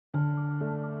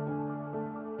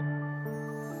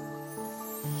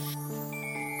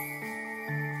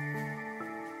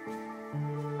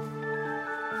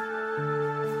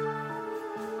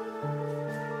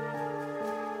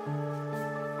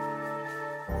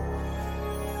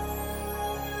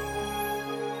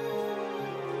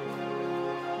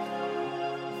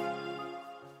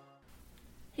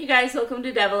Hey guys, welcome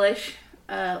to Devilish.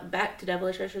 Back to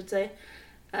Devilish, I should say.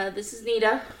 This is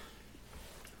Nita.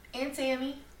 And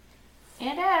Sami.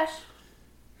 And Ash.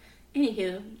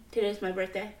 Anywho, today's my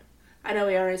birthday. I know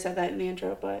we already said that in the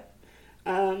intro, but,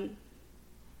 hi.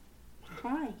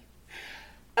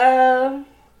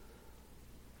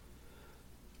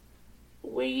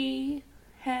 We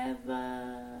have,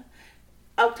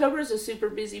 October is a super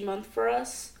busy month for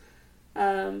us.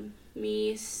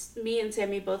 Me and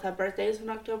Sami both have birthdays in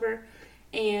October,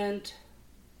 and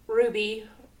Ruby,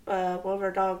 one of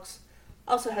our dogs,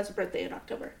 also has a birthday in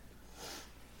October.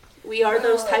 We are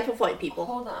those type of white people.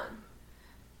 Hold on.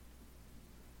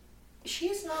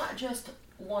 She's not just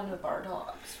one of our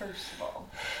dogs, first of all.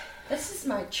 This is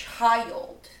my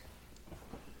child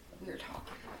we're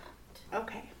talking about.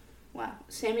 Okay. Wow.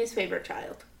 Sammy's favorite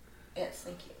child. Yes,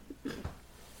 thank you.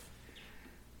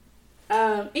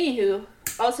 Anywho,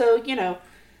 also,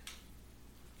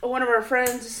 one of our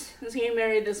friends is getting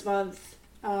married this month.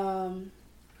 We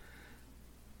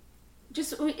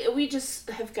just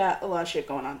have got a lot of shit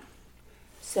going on.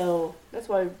 So that's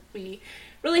why we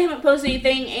really haven't posted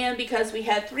anything, and because we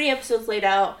had 3 episodes laid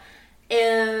out,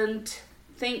 and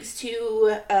thanks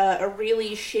to a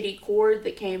really shitty cord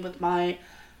that came with my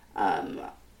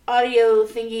audio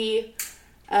thingy,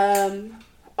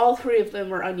 all 3 of them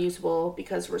were unusable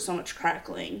because there was so much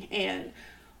crackling. And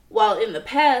while in the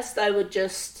past I would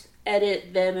just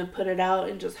edit them and put it out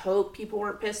and just hope people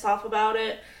weren't pissed off about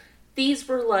it, these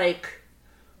were like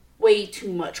way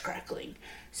too much crackling.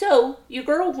 So your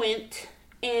girl went,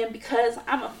 and because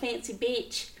I'm a fancy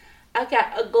bitch, I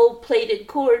got a gold-plated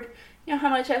cord. You know how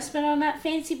much I spent on that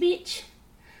fancy bitch?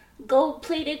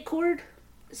 Gold-plated cord?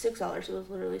 $6. It was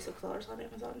literally $6 on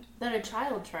Amazon. That a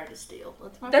child tried to steal.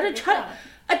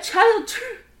 A child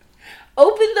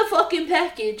opened the fucking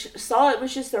package, saw it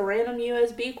was just a random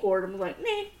USB cord, and was like,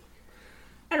 nah,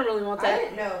 I don't really want that. I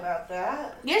didn't know about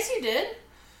that. Yes, you did.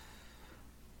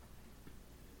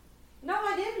 No,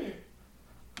 I didn't.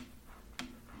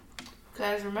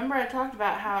 Because remember I talked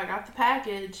about how I got the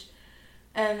package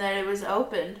and that it was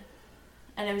opened.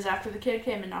 And it was after the kid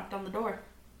came and knocked on the door.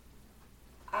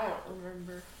 I don't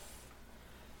remember.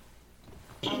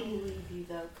 I believe you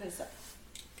though, because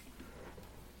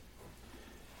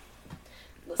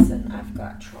listen, I've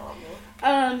got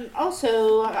trauma.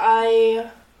 Also, I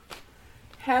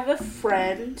have a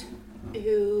friend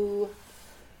who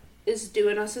is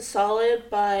doing us a solid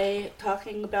by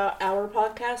talking about our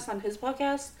podcast on his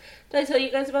podcast. Did I tell you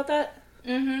guys about that?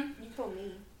 Mm-hmm. You told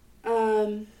me.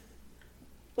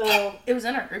 Well, it was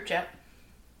in our group chat.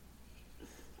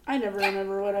 I never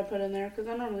remember what I put in there because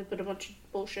I normally put a bunch of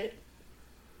bullshit.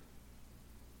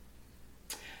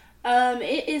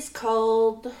 It is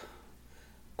called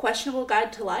Questionable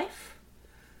Guide to Life.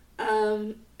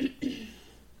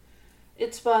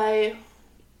 It's by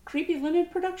Creepy Linen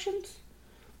Productions.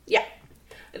 Yeah.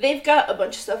 They've got a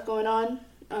bunch of stuff going on.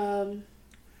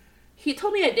 He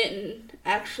told me I didn't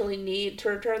actually need to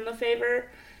return the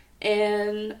favor.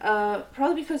 And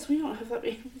probably because we don't have that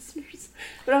many listeners.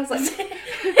 But I was like...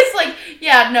 It's like,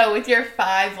 yeah, no, with your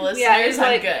 5 listeners, yeah,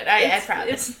 I'm good. I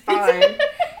promise. It's fine.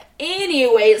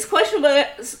 Anyways, questionable...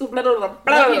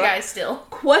 Love you guys still.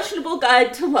 Questionable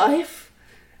Guide to Life.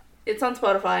 It's on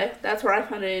Spotify. That's where I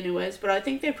found it anyways. But I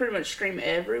think they pretty much stream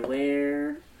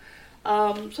everywhere.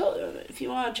 So if you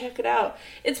want to check it out,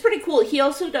 it's pretty cool. He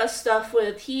also does stuff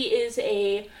with... He is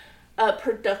a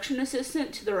production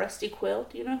assistant to the Rusty Quill.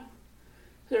 Do you know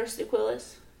who the Rusty Quill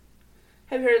is?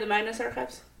 Have you heard of the Magnus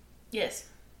Archives? Yes.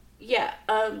 Yeah,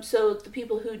 so the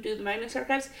people who do the Magnus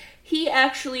Archives, he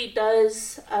actually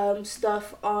does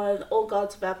stuff on Old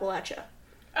Gods of Appalachia.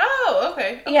 Oh,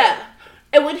 okay. Yeah.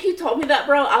 And when he told me that,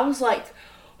 bro, I was like,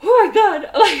 oh my god.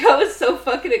 Like, I was so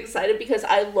fucking excited because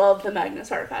I love the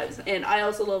Magnus Archives. And I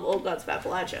also love Old Gods of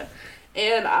Appalachia.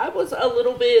 And I was a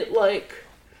little bit, like,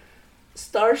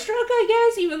 starstruck, I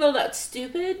guess, even though that's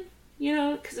stupid. You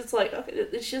know, because it's like, okay,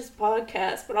 it's just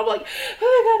podcast. But I'm like, oh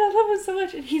my god, I love him so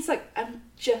much. And he's like, I'm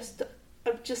just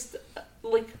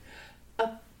like,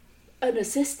 an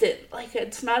assistant. Like,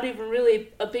 it's not even really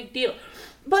a big deal.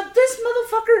 But this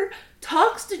motherfucker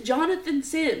talks to Jonathan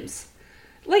Sims.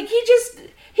 Like, he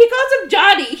calls him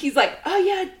Johnny. He's like, oh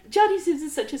yeah, Johnny Sims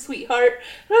is such a sweetheart.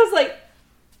 And I was like,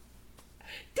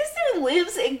 this dude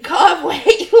lives in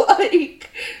Conway.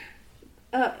 Like,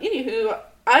 anywho,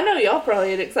 I know y'all probably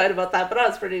ain't excited about that, but I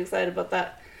was pretty excited about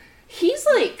that. He's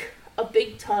like a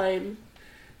big time,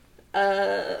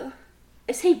 I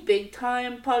say big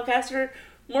time podcaster,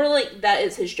 more like that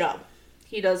is his job.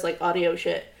 He does like audio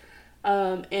shit,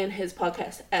 and his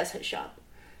podcast as his job.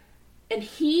 And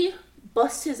he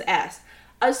busts his ass.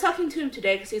 I was talking to him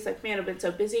today because he's like, man, I've been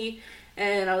so busy.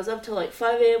 And I was up till like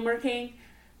 5 a.m. working.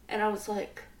 And I was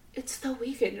like, it's the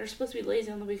weekend. You're supposed to be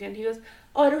lazy on the weekend. He goes,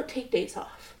 oh, I don't take days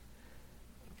off.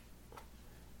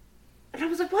 And I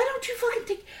was like, why don't you fucking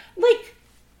take, like,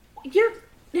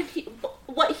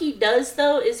 what he does,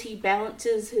 though, is he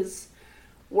balances his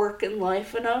work and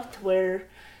life enough to where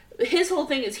his whole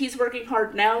thing is he's working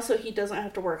hard now so he doesn't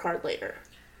have to work hard later.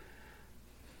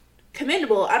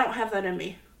 Commendable. I don't have that in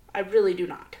me. I really do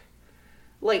not.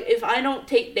 Like, if I don't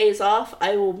take days off,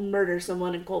 I will murder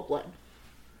someone in cold blood.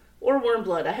 Or warm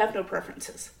blood. I have no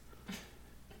preferences.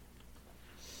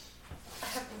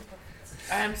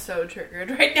 I am so triggered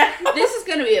right now. This is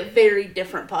going to be a very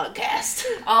different podcast.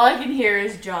 All I can hear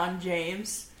is John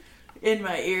James in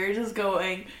my ear just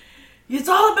going, it's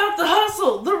all about the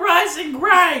hustle, the rise and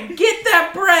grind, get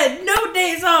that bread, no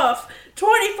days off,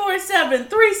 24/7,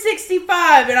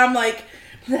 365. And I'm like,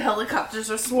 the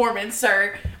helicopters are swarming,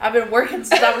 sir. I've been working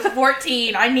since I was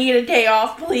 14. I need a day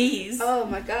off, please. Oh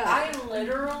my god. I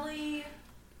literally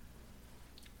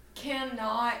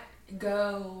cannot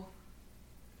go,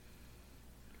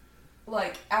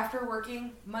 like, after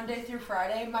working Monday through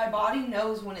Friday. My body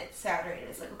knows when it's Saturday. And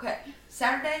it's like, okay,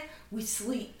 Saturday, we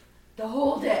sleep the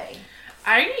whole day.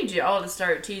 I need y'all to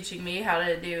start teaching me how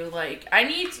to do, like, I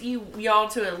need y'all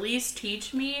to at least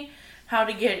teach me how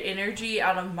to get energy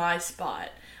out of my spot.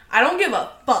 I don't give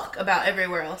a fuck about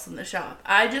everywhere else in the shop.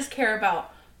 I just care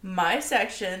about my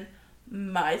section,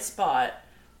 my spot,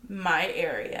 my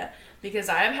area. Because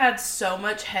I have had so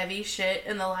much heavy shit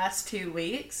in the last 2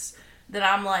 weeks that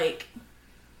I'm like,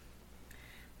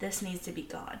 this needs to be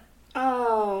gone.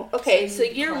 Oh, okay. So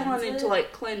you're wanting to,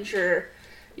 like, cleanse your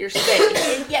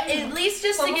space. Yeah, at least just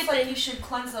It's to almost get like you should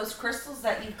cleanse those crystals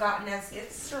that you've gotten as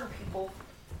gifts. Certain people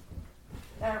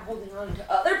that are holding on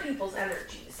to other people's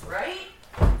energies, right?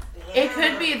 It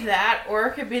could be that, or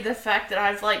it could be the fact that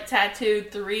I've, like,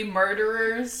 tattooed 3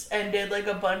 murderers and did, like,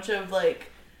 a bunch of,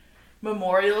 like,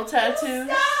 memorial tattoos.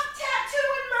 Stop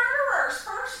tattooing murderers,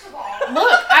 first of all.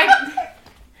 Look,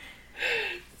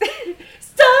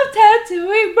 Stop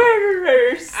tattooing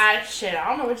murderers! I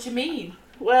don't know what you mean.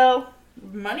 Well,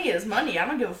 Money is money. I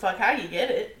don't give a fuck how you get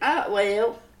it.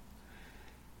 well,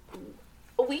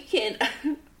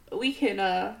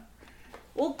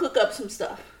 we'll cook up some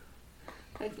stuff.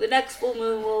 Like, the next full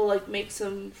moon, we'll, like, make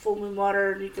some full moon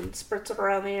water, and you can spritz it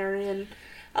around the area, and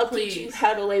I'll teach you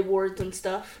how to lay wards and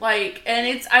stuff. Like,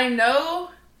 and I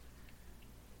know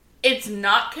it's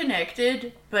not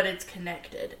connected, but it's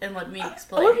connected. And let me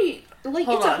explain. It's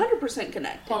 100%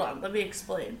 connected. Hold on, let me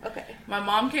explain. Okay. My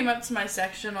mom came up to my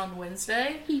section on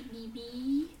Wednesday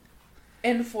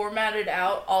and formatted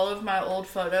out all of my old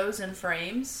photos and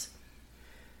frames.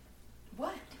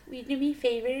 What? Will you do me a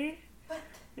favor? What?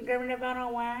 And grab me a bottle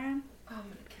of wine? I'm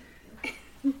gonna kill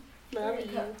you. Love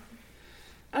you.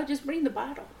 Oh, just bring the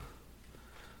bottle.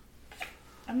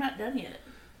 I'm not done yet.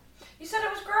 You said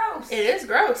it was gross. It is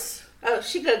gross. Oh,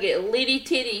 she gonna get litty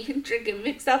titty drinking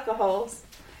mixed alcohols.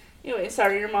 Anyway,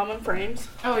 sorry, your mom in frames.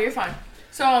 Oh, you're fine.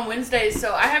 So on Wednesdays,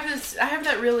 I have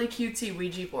that really cutesy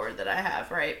Ouija board that I have,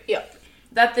 right? Yep.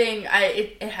 That thing,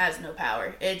 it has no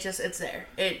power. It's there.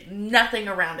 Nothing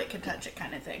around it can touch it,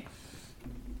 kind of thing.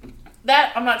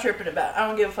 That, I'm not tripping about. I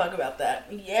don't give a fuck about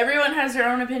that. Everyone has their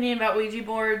own opinion about Ouija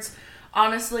boards.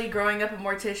 Honestly, growing up a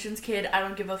mortician's kid, I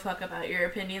don't give a fuck about your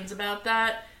opinions about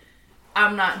that.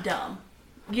 I'm not dumb.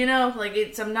 You know, like,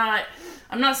 I'm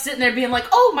not sitting there being like,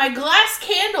 oh, my glass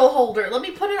candle holder, let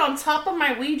me put it on top of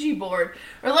my Ouija board.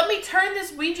 Or let me turn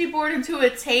this Ouija board into a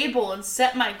table and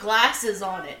set my glasses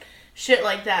on it. Shit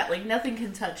like that. Like, nothing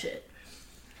can touch it.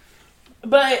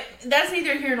 But that's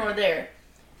neither here nor there.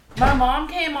 My mom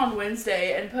came on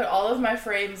Wednesday and put all of my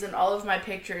frames and all of my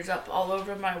pictures up all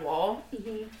over my wall.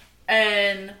 Mm-hmm.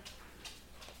 And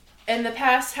in the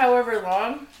past however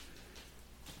long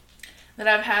that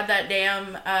I've had that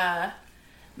damn, that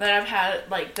I've had,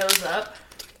 like, those up,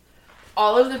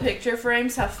 all of the picture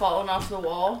frames have fallen off the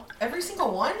wall. Every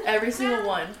single one? Every single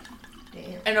one.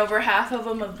 Damn. And over half of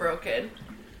them have broken.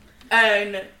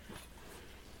 And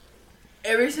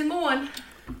every single one,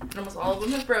 almost all of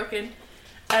them have broken.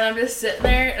 And I'm just sitting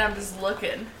there and I'm just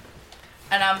looking.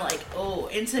 And I'm like, oh.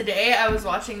 And today I was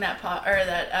watching that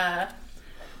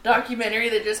documentary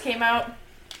that just came out.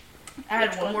 I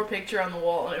had one more picture on the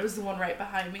wall, and it was the one right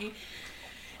behind me.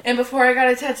 And before I got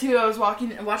a tattoo, I was watching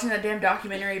that damn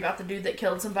documentary about the dude that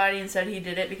killed somebody and said he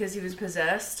did it because he was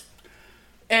possessed.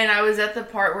 And I was at the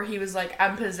part where he was like,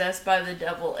 I'm possessed by the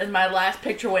devil. And my last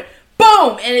picture went,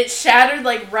 boom! And it shattered,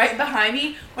 like, right behind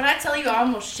me. When I tell you I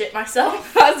almost shit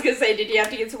myself. I was gonna say, did you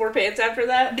have to get some more pants after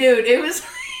that? Dude, it was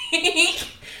like...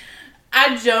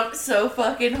 I jumped so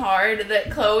fucking hard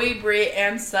that Chloe, Brie,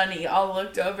 and Sunny all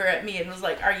looked over at me and was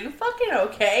like, "Are you fucking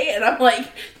okay?" And I'm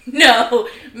like, "No."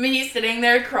 Me sitting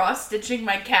there cross-stitching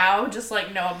my cow, just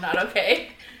like, "No, I'm not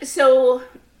okay." So,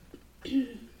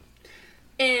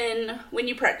 when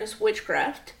you practice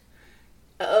witchcraft,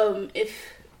 if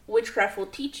witchcraft will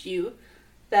teach you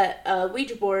that a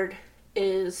Ouija board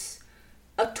is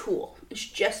a tool. It's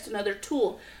just another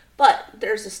tool. But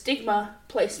there's a stigma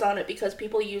placed on it because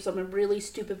people use them in really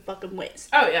stupid fucking ways.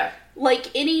 Oh, yeah.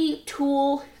 Like any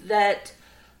tool that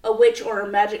a witch or a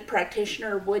magic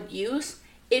practitioner would use,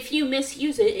 if you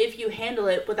misuse it, if you handle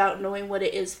it without knowing what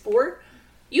it is for,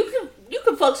 you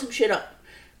can fuck some shit up.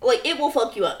 Like, it will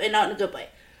fuck you up, and not in a good way.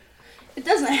 It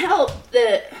doesn't help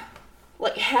that,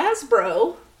 like,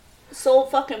 Hasbro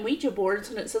sold fucking Ouija boards,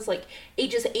 and it says, like,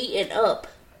 ages 8 and up.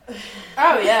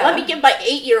 Oh, yeah. Let me give my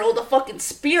 8-year-old a fucking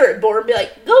spirit board and be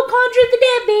like, go conjure the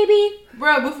dead, baby.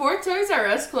 Bro, before Toys R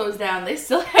Us closed down, they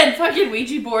still had fucking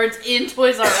Ouija boards in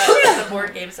Toys R Us in the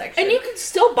board game section. And you can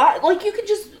still buy, like, you can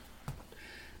just,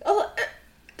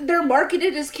 they're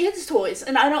marketed as kids' toys,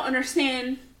 and I don't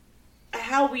understand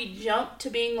how we jump to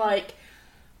being like,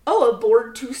 oh, a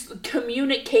board to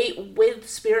communicate with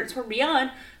spirits from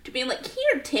beyond, to being like,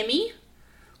 here, Timmy,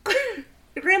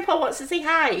 your grandpa wants to say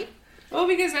hi. Well,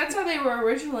 because that's how they were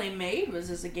originally made, was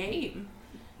as a game.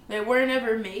 They weren't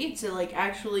ever made to, like,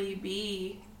 actually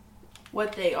be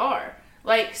what they are.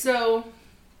 Like, so,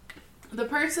 the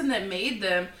person that made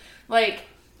them, like,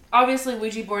 obviously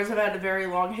Ouija boards have had a very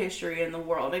long history in the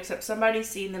world, except somebody's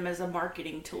seen them as a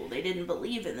marketing tool. They didn't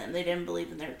believe in them. They didn't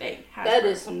believe in their thing. That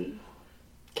is some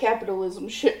capitalism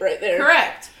shit right there.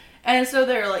 Correct. And so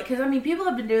they're like, because I mean, people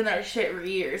have been doing that shit for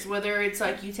years. Whether it's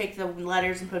like you take the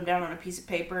letters and put them down on a piece of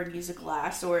paper and use a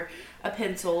glass or a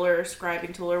pencil or a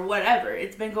scribing tool or whatever.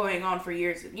 It's been going on for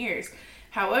years and years.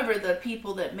 However, the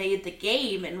people that made the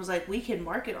game and was like, we can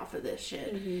market off of this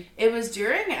shit. Mm-hmm. It was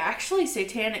during actually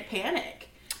Satanic Panic.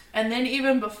 And then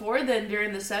even before then,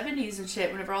 during the 70s and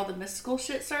shit, whenever all the mystical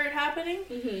shit started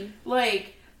happening,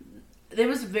 like, it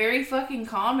was very fucking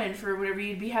common for whenever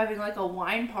you'd be having, like, a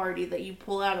wine party that you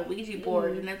pull out a Ouija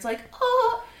board, and it's like,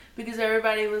 oh, because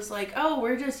everybody was like, oh,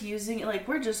 we're just using it, like,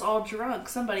 we're just all drunk,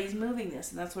 somebody's moving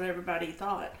this, and that's what everybody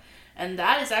thought. And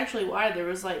that is actually why there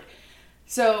was, like,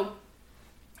 so,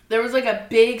 there was, like, a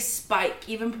big spike,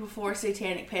 even before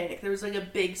Satanic Panic, there was, like, a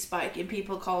big spike in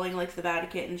people calling, like, the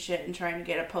Vatican and shit, and trying to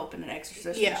get a pope and an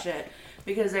exorcist and shit,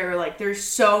 because they were like, there's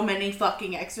so many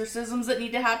fucking exorcisms that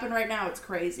need to happen right now, it's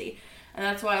crazy. And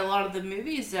that's why a lot of the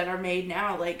movies that are made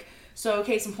now, like, so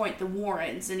case in point, the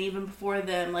Warrens, and even before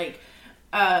then, like,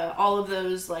 all of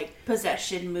those, like,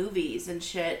 possession movies and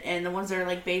shit, and the ones that are,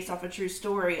 like, based off a true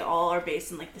story, all are based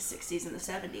in, like, the 60s and the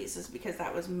 70s, is because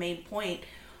that was the main point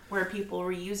where people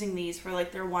were using these for,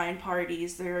 like, their wine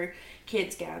parties, their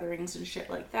kids' gatherings and shit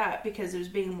like that, because it was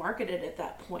being marketed at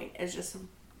that point as just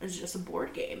a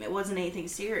board game. It wasn't anything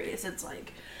serious. It's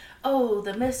like, oh,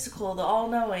 the mystical, the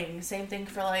all-knowing. Same thing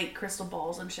for, like, crystal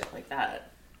balls and shit like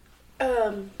that.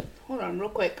 Hold on real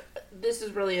quick. This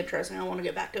is really interesting. I want to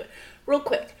get back to it. Real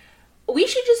quick. We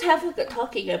should just have, like, a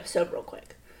talking episode real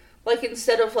quick. Like,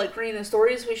 instead of, like, reading the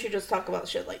stories, we should just talk about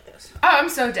shit like this. Oh, I'm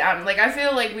so down. Like, I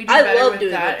feel like we do better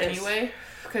with that anyway.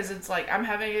 Because it's, like, I'm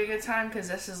having a good time because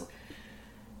this is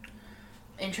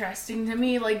interesting to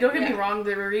me. Like, don't get me wrong,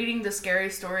 the reading the scary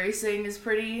stories thing is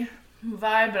pretty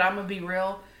vibe, but I'm gonna be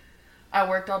real. I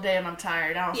worked all day and I'm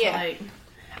tired. I don't feel like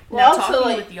talking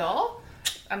like, with y'all.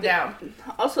 I'm down.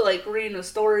 Also, like, reading a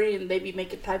story and they be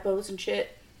making typos and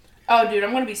shit. Oh, dude,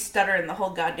 I'm gonna be stuttering the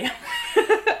whole goddamn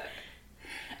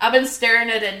I've been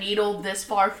staring at a needle this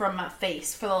far from my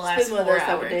face for the last 4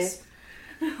 hours.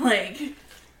 Like,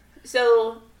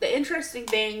 so the interesting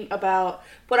thing about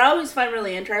what I always find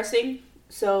really interesting,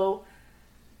 so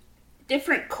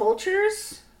different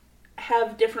cultures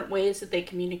have different ways that they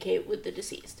communicate with the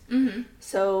deceased. Mm-hmm.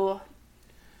 So,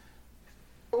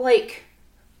 like,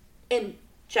 in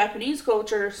Japanese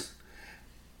cultures,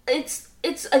 it's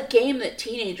a game that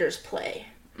teenagers play.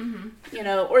 Mm-hmm. You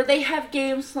know, or they have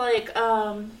games like,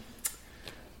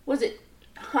 was it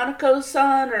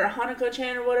Hanako-san or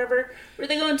Hanako-chan or whatever, where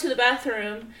they go into the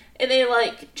bathroom and they,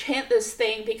 like, chant this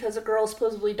thing because a girl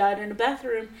supposedly died in a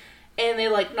bathroom. And they,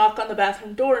 like, knock on the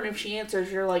bathroom door, and if she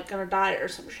answers, you're, like, gonna die or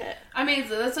some shit. I mean,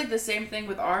 that's, like, the same thing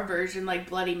with our version, like,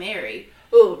 Bloody Mary.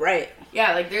 Oh, right.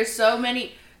 Yeah, like, there's so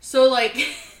many... So, like,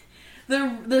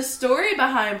 the story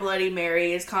behind Bloody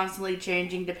Mary is constantly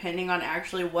changing depending on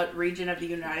actually what region of the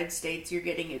United States you're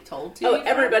getting it told to. Oh,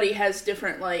 everybody has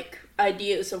different, like...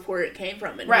 ideas of where it came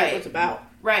from and what it was about.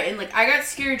 Right, and, like, I got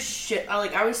scared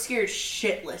I was scared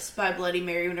shitless by Bloody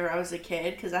Mary whenever I was a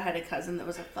kid, because I had a cousin that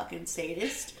was a fucking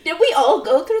sadist. Did we all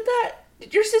go through that?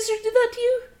 Did your sister do that to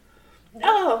you?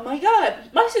 Oh, my God.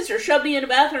 My sister shoved me in a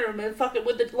bathroom and fucking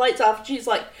with the lights off, and she's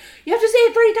like, you have to say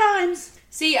it 3 times.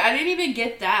 See, I didn't even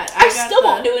get that. I still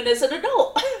won't do it as an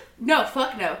adult. No,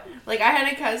 fuck no. Like, I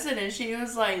had a cousin, and she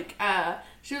was like,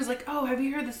 oh, have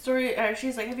you heard the story? She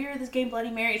was like, have you heard this game Bloody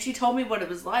Mary? And she told me what it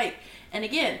was like. And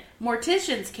again,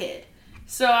 mortician's kid.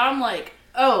 So I'm like,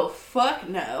 oh, fuck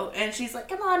no. And she's like,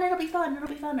 come on, it'll be fun.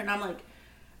 And I'm like,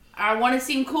 I want to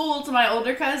seem cool to my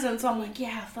older cousin. So I'm like,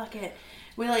 yeah, fuck it.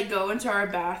 We, like, go into our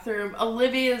bathroom,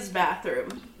 Olivia's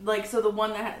bathroom. Like, so the one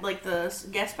that had, like, the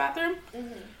guest bathroom.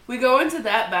 Mm-hmm. We go into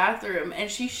that bathroom,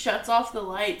 and she shuts off the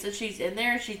lights, and she's in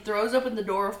there, and she throws open the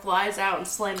door, flies out, and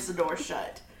slams the door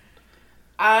shut.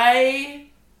 I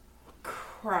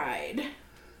cried.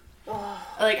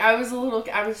 Like, I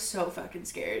was so fucking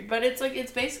scared. But it's, like,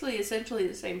 it's basically essentially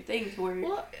the same thing.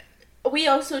 Well, we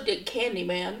also did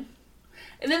Candyman.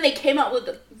 And then they came out with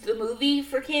the movie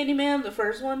for Candyman, the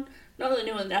first one. Not the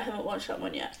new one. I haven't watched that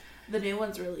one yet. The new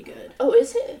one's really good. Oh,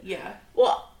 is it? Yeah.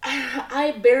 Well,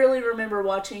 I barely remember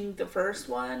watching the first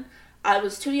one. I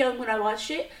was too young when I watched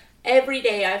it. Every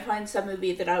day I find some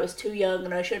movie that I was too young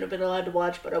and I shouldn't have been allowed to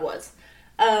watch, but I was.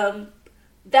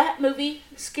 That movie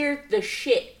scared the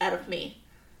shit out of me.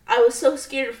 I was so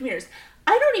scared of mirrors.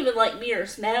 I don't even like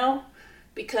mirrors now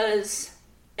because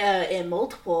in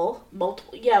multiple,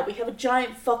 yeah, we have a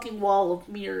giant fucking wall of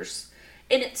mirrors.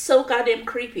 And it's so goddamn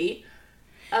creepy.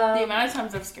 The amount of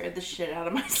times I've scared the shit out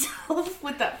of myself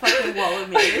with that fucking wall of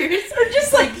mirrors. Or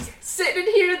just, like, sitting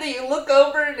in here that you look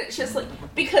over and it's just, like,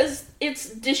 because it's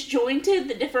disjointed,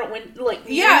 the different,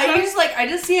 yeah, you just, like, I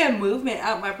just see a movement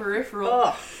out my peripheral.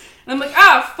 Ugh. And I'm like,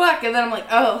 ah, fuck. And then I'm like,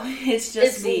 oh, it's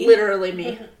just me. It's literally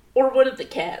me. Or one of the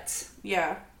cats.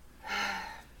 Yeah.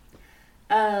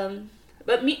 And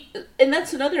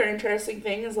that's another interesting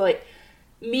thing is, like,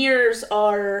 mirrors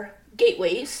are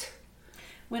gateways.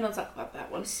 We don't talk about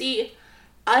that one. See,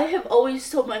 I have always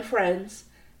told my friends,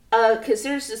 because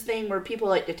there's this thing where people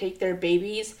like to take their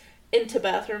babies into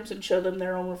bathrooms and show them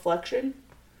their own reflection.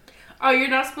 Oh, you're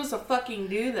not supposed to fucking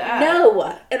do that.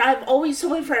 No, and I've always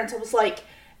told my friends, I was like,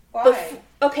 why?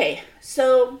 Okay,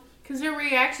 so... Because their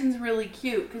reaction's really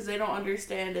cute, because they don't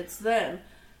understand it's them.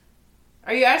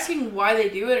 Are you asking why they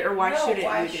do it, or why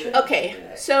shouldn't you do it?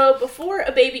 Okay, so before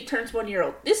a baby turns 1 year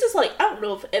old, this is like, I don't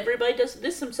know if everybody does,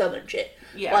 this is some southern shit.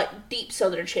 Yeah. Like, deep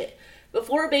southern shit.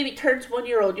 Before a baby turns 1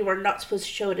 year old, you are not supposed to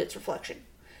show it its reflection.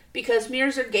 Because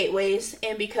mirrors are gateways,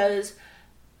 and because,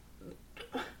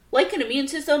 like an immune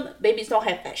system, babies don't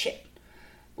have that shit.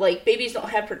 Like, babies don't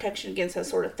have protection against that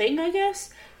sort of thing, I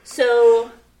guess. So...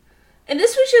 And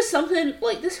this was just something,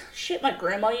 like, this shit my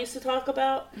grandma used to talk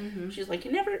about. Mm-hmm. She's like,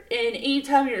 and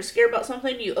anytime you're scared about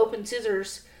something, you open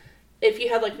scissors. If you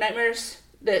have, like, nightmares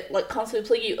that, like, constantly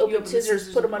plague you, open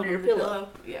scissors, put them under your pillow.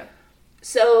 Yeah.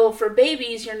 So, for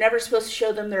babies, you're never supposed to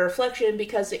show them their reflection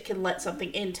because it can let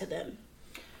something into them.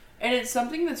 And it's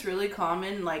something that's really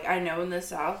common, like, I know in the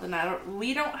South, and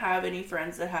we don't have any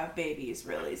friends that have babies,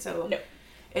 really, so... No.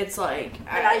 It's like...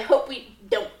 And I hope we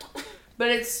don't. But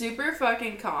it's super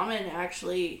fucking common,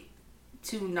 actually,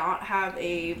 to not have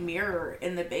a mirror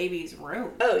in the baby's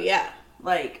room. Oh, yeah.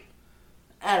 Like,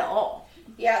 at all.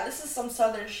 Yeah, this is some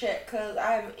southern shit, because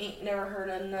I ain't never heard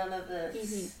of none of this.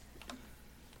 Mm-hmm.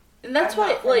 And that's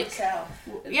why, like... South.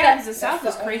 Yeah, because the South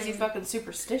is crazy fucking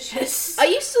superstitious. I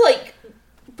used to, like,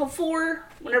 before,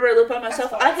 whenever I lived by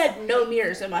myself, I had no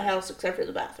mirrors in my house except for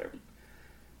the bathroom.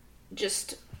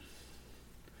 Just...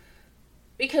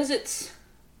 Because it's...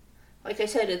 Like I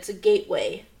said, it's a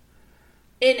gateway.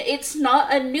 And it's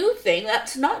not a new thing.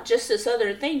 That's not just a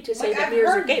southern thing to say that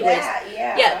mirrors are gateways.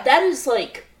 Yeah, that is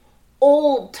like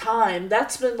old time.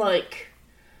 That's been like,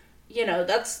 you know,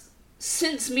 that's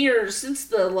since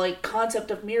the like concept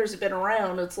of mirrors have been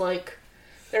around. It's like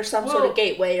there's some sort of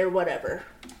gateway or whatever.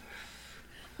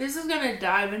 This is going to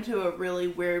dive into a really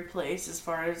weird place as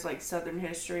far as like southern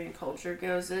history and culture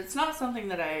goes. It's not something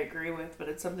that I agree with, but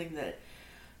it's something that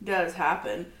does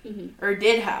happen, or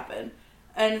did happen.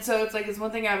 And so it's like, it's one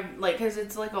thing I'm like, because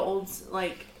it's like a old,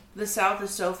 like, the South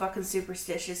is so fucking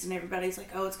superstitious, and everybody's like,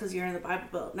 oh, it's because you're in the Bible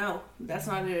Belt. No, that's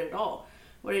not it at all.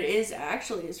 What it is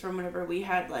actually is from whenever we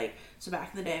had, like, so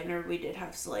back in the day, whenever we did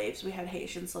have slaves, we had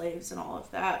Haitian slaves and all of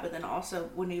that, but then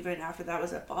also, when even after that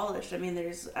was abolished, I mean,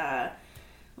 there's,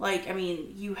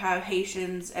 you have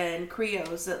Haitians and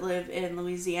Creoles that live in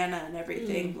Louisiana and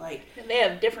everything, like... And they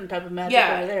have different type of magic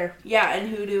over there. Yeah,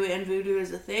 and voodoo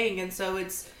is a thing, and so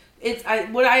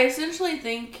what I essentially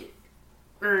think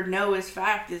or know is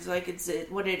fact is like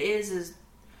what it is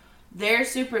their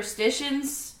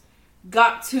superstitions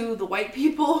got to the white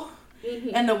people,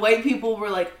 and the white people were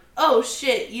like, oh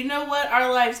shit, you know what?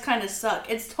 Our lives kind of suck.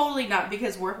 It's totally not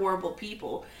because we're horrible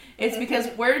people. It's because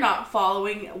we're not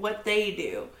following what they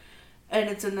do. And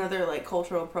it's another, like,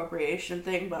 cultural appropriation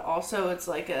thing, but also it's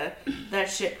like that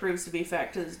shit proves to be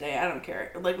fact to this day. I don't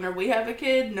care. Like, when we have a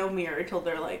kid, no mirror until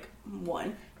they're, like,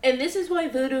 1. And this is why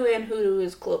voodoo and hoodoo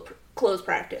is close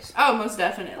practice. Oh, most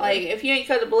definitely. Like, if you ain't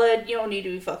cut the blood, you don't need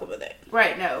to be fucking with it.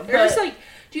 Right, no. They're just like,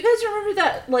 do you guys remember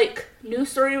that, like, news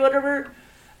story or whatever,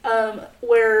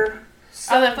 where...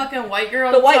 that fucking white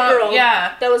girl? The white girl.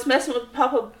 Yeah. That was messing with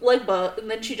Papa Legba, and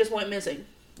then she just went missing.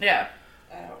 Yeah.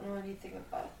 I don't know anything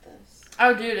about this.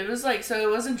 Oh, dude, it was like, so it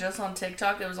wasn't just on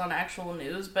TikTok, it was on actual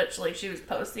news, but like she was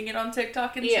posting it on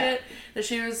TikTok and shit. That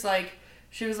she was like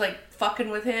fucking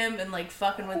with him and like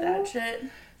fucking with that shit.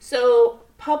 So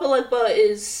Papa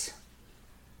Legba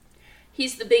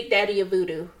he's the big daddy of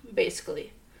voodoo,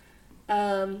 basically.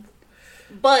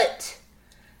 But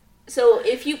so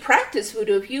if you practice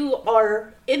voodoo, if you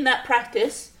are in that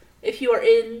practice, if you are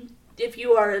in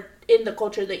the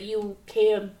culture that you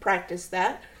can practice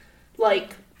that,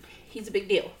 like, he's a big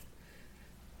deal.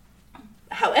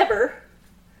 However,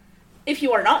 if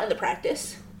you are not in the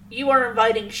practice, you are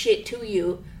inviting shit to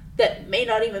you that may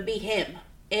not even be him.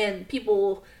 And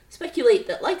people speculate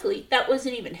that likely that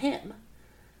wasn't even him.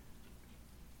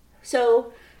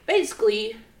 So,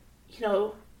 basically,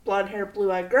 blonde hair,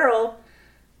 blue-eyed girl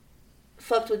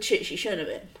fucked with shit she shouldn't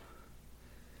have been.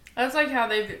 That's like how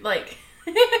they've, like...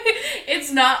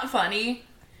 It's not funny.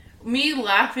 Me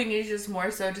laughing is just more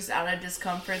so just out of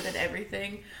discomfort than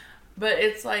everything. But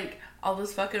it's like all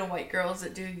those fucking white girls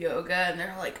that do yoga and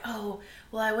they're like, oh,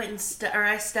 well, I went and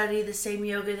I study the same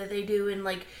yoga that they do in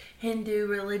like Hindu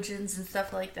religions and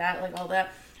stuff like that, like all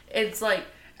that. It's like,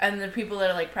 and the people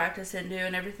that like practice Hindu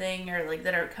and everything or like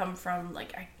that are come from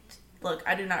like,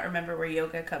 I do not remember where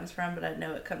yoga comes from, but I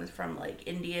know it comes from like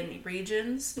Indian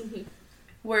regions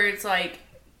where it's like,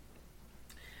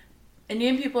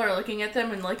 Indian people are looking at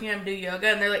them and looking at them do yoga,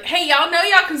 and they're like, "Hey, y'all know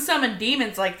y'all can summon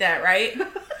demons like that, right?"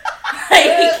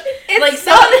 It's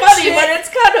not funny, but it's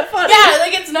kind of funny. Yeah,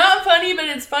 like it's not funny, but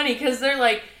it's funny because they're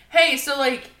like, "Hey, so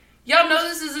like y'all know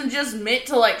this isn't just meant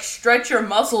to like stretch your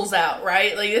muscles out,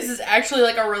 right? Like this is actually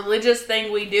like a religious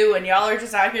thing we do, and y'all are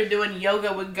just out here doing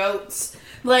yoga with goats.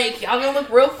 Like y'all gonna look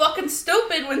real fucking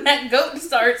stupid when that goat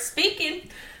starts speaking."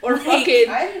 Or fucking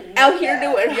out here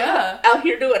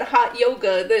doing hot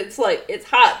yoga. That's like, it's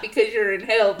hot because you're in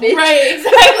hell, bitch. Right,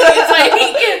 exactly.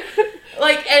 It's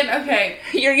like, and okay.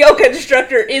 Your yoga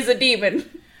instructor is a demon.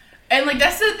 And like,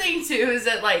 that's the thing too, is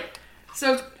that like,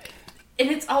 so, and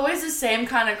it's always the same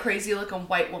kind of crazy looking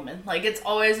white woman. Like, it's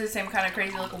always the same kind of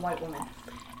crazy looking white woman.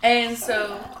 And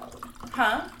so,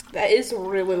 huh? That is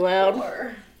really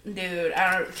loud. Dude,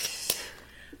 I don't,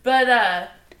 but,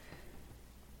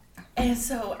 and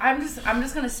so, I'm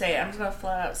just gonna say it. I'm just gonna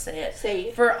flat out say it. Say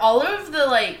it. For all of the,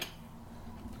 like,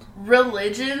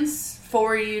 religions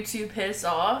for you to piss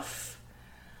off,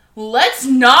 let's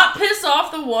not piss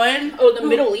off the one... Oh, the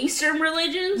Middle Eastern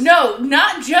religions? No,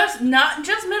 not just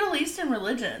Middle Eastern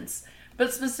religions,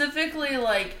 but specifically,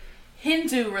 like,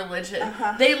 Hindu religion.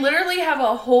 They literally have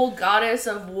a whole goddess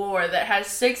of war that has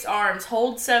 6 arms,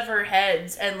 holds 7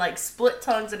 heads, and like split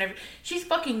tongues and everything. She's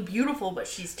fucking beautiful, but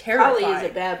she's terrifying. Kali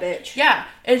is a bad bitch. Yeah,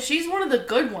 and she's one of the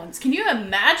good ones. Can you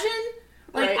imagine?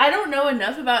 Like, right. I don't know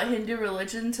enough about Hindu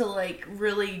religion to like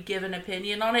really give an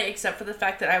opinion on it, except for the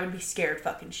fact that I would be scared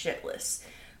fucking shitless.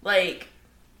 Like,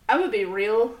 I'm gonna be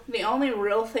real. The only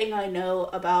real thing I know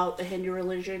about the Hindu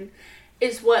religion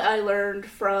is what I learned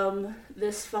from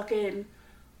this fucking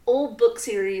old book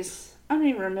series. I don't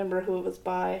even remember who it was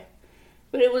by.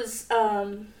 But it was,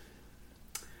 I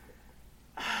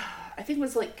think it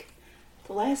was like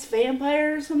The Last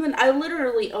Vampire or something. I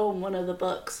literally own one of the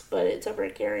books, but it's over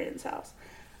at Carrion's house.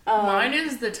 Mine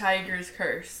is The Tiger's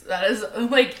Curse. That is,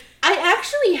 like... I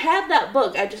actually had that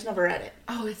book. I just never read it.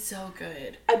 Oh, it's so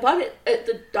good. I bought it at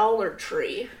the Dollar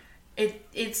Tree.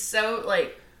 It's so,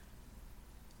 like...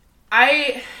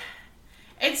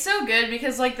 It's so good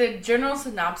because, like, the general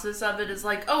synopsis of it is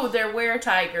like, oh, they're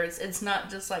were-tigers. It's not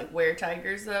just, like,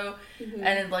 were-tigers, though.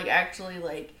 And it, like, actually,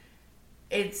 like,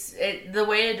 the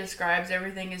way it describes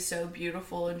everything is so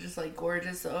beautiful and just, like,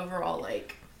 gorgeous. The overall,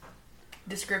 like,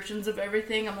 descriptions of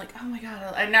everything, I'm like, oh my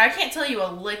god. Now, I can't tell you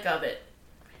a lick of it.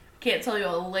 Can't tell you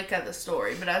a lick of the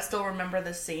story, but I still remember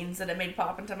the scenes that it made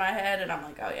pop into my head, and I'm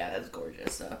like, oh yeah, that's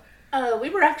gorgeous, so. We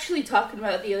were actually talking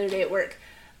about it the other day at work.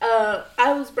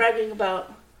 I was bragging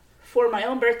about, for my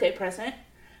own birthday present,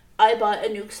 I bought a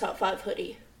Nuke's Top 5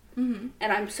 hoodie. Mm-hmm.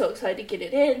 And I'm so excited to get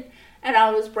it in. And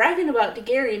I was bragging about it to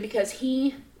Gary because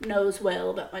he knows well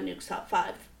about my Nuke's Top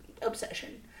 5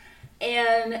 obsession.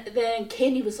 And then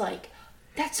Candy was like,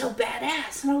 that's so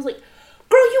badass. And I was like,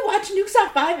 girl, you watch Nuke's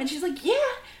Top 5? And she's like, yeah.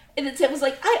 And then Tim was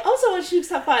like, I also watch Nuke's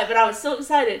Top 5. And I was so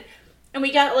excited. And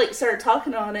we got, like, started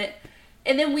talking on it.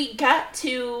 And then we got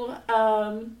to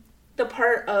the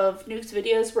part of Nuke's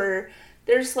videos where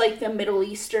there's, like, the Middle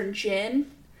Eastern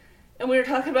djinn. And we were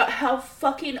talking about how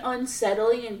fucking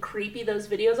unsettling and creepy those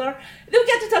videos are. And then we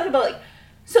got to talk about, like,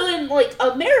 so in, like,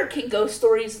 American ghost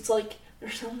stories, it's like,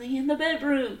 there's something in the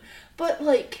bedroom. But,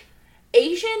 like,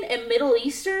 Asian and Middle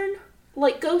Eastern,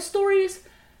 like, ghost stories,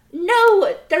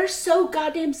 no, they're so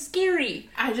goddamn scary.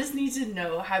 I just need to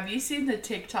know, have you seen the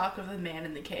TikTok of the man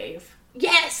in the cave?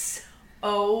 Yes!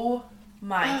 Oh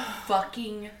my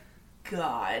fucking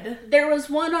god. There was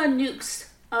one on Nukes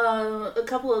a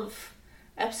couple of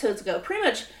episodes ago. Pretty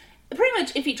much,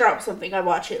 if he drops something, I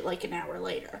watch it like an hour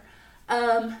later.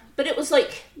 But it was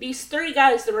like these 3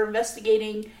 guys that were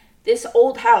investigating this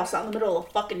old house out in the middle of a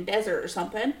fucking desert or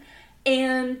something.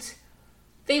 And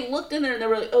they looked in there and they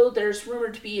were like, oh, there's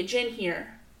rumored to be a djinn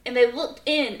here. And they looked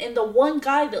in, and the one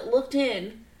guy that looked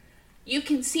in, you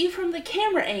can see from the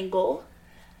camera angle,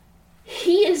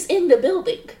 he is in the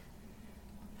building.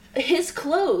 His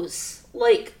clothes,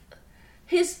 like,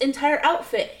 his entire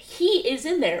outfit, he is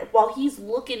in there while he's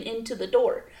looking into the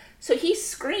door. So he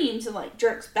screams and, like,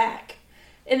 jerks back.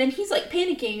 And then he's, like,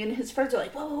 panicking, and his friends are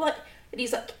like, what? And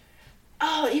he's like,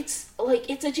 oh, it's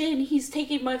a djinn, he's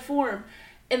taking my form.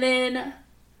 And then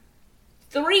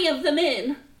 3 of the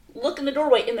men look in the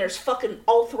doorway, and there's fucking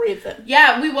all 3 of them.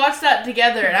 Yeah, we watched that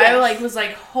together, and yes. I, like, was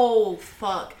like, oh,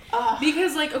 fuck.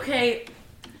 Because, like, okay,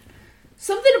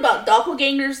 something about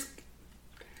doppelgangers,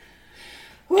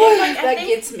 like, that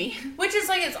gets me. Which is,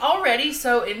 like, it's already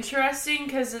so interesting,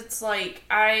 because it's, like,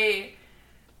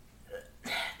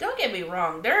 don't get me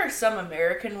wrong, there are some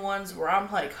American ones where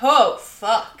I'm like, oh,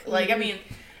 fuck. Like, I mean,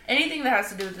 anything that has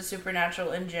to do with the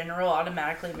supernatural in general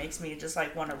automatically makes me just,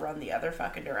 like, want to run the other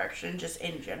fucking direction, just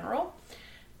in general.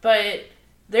 But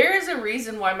there is a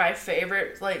reason why my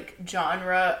favorite, like,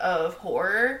 genre of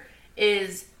horror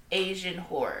is Asian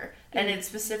horror. And it's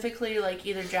specifically, like,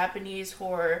 either Japanese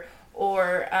horror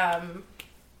or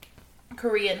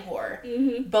Korean horror.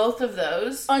 Mm-hmm. Both of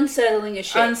those. Unsettling as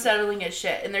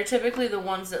shit. And they're typically the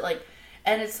ones that, like,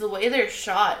 and it's the way they're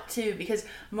shot, too. Because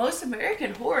most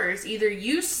American horrors, either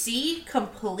you see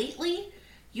completely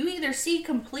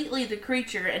the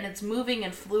creature and it's moving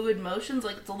in fluid motions,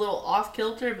 like it's a little off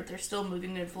kilter, but they're still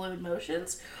moving in fluid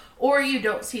motions. Or you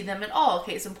don't see them at all.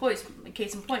 Case in point,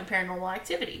 Paranormal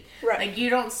Activity. Right. Like, you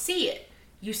don't see it.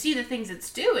 You see the things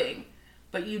it's doing,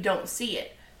 but you don't see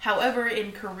it. However,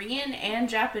 in Korean and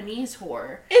Japanese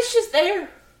horror, it's just there.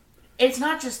 It's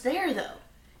not just there, though.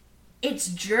 It's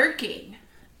jerking.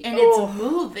 And it's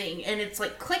moving. And it's,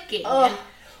 like, clicking.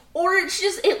 Or it's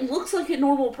just, it looks like a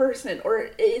normal person. Or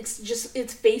it's just,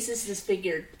 its face is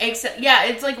disfigured. Yeah,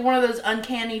 it's like one of those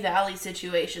uncanny valley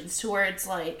situations to where it's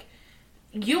like,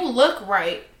 you look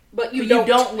right, but you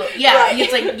don't look. Yeah, right.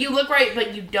 It's like, you look right,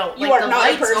 but you don't. You like, are the not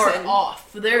lights a person. Are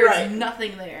off. There's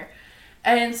nothing there.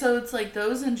 And so it's like,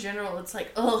 those in general, it's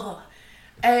like, ugh.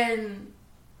 And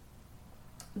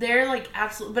they're like,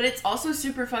 absolutely, but it's also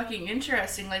super fucking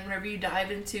interesting, like, whenever you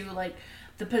dive into, like,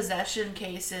 the possession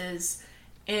cases,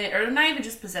 or not even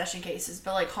just possession cases,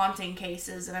 but, like, haunting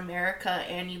cases in America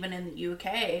and even in the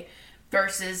UK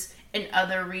versus in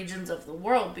other regions of the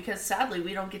world, because sadly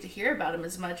we don't get to hear about them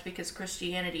as much because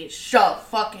Christianity is shoved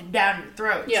fucking down your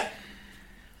throat. Yeah.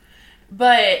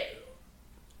 But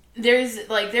there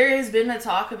has been a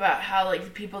talk about how, like, the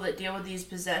people that deal with these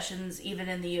possessions, even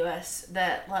in the US,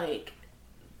 that, like,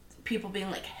 people being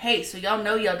like, hey, so y'all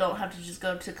know y'all don't have to just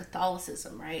go to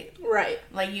Catholicism, right? Right.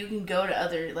 Like, you can go to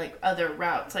other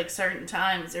routes. Like, certain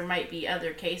times there might be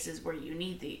other cases where you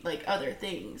need other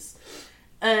things.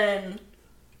 But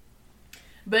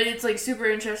it's, like, super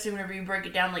interesting whenever you break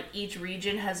it down. Like, each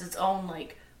region has its own,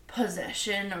 like,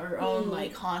 possession or own,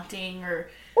 like, haunting or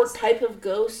type of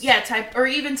ghost. Yeah, type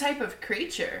of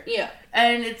creature. Yeah.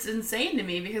 And it's insane to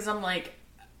me because I'm like,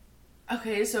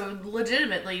 okay, so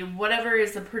legitimately, whatever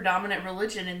is the predominant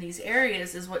religion in these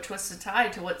areas is what twists the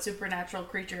tide to what supernatural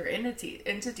creature or entity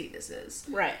this is.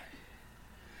 Right.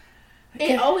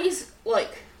 It always,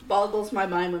 like, boggles my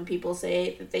mind when people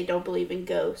say that they don't believe in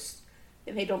ghosts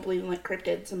and they don't believe in, like,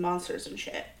 cryptids and monsters and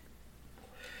shit.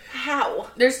 How?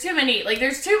 There's too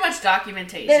much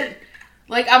documentation.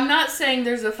 Like, I'm not saying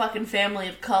there's a fucking family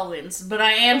of Cullens, but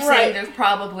I am saying there's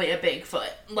probably a Bigfoot.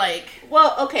 Like,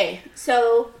 well, okay,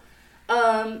 so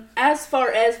as far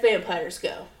as vampires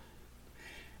go,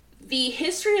 the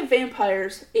history of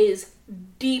vampires is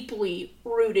deeply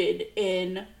rooted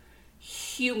in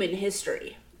human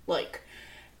history. Like,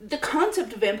 the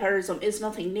concept of vampirism is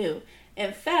nothing new.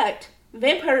 In fact,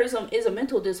 vampirism is a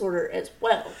mental disorder as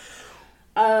well.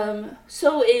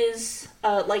 So is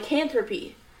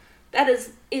lycanthropy.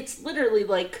 It's literally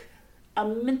like a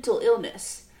mental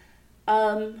illness.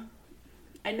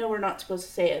 I know we're not supposed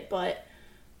to say it, but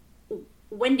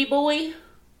Wendy Boy,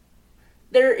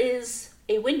 there is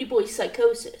a Wendy Boy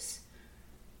psychosis,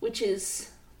 which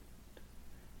is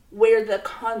where the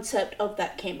concept of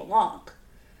that came along.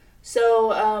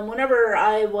 So, whenever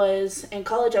I was in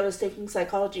college, I was taking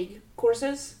psychology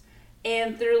courses,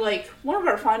 and through, like, one of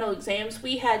our final exams,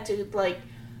 we had to, like,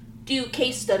 do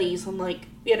case studies on, like,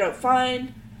 we had to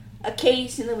find a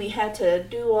case, and then we had to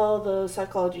do all the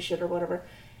psychology shit or whatever,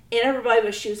 and everybody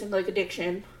was choosing, like,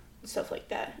 addiction and stuff like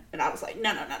that, and I was like,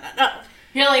 no.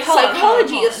 You're like,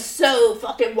 psychology is so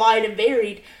fucking wide and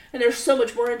varied, and there's so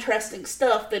much more interesting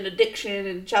stuff than addiction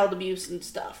and child abuse and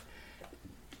stuff.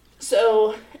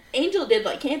 So, Angel did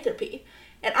lycanthropy,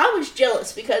 and I was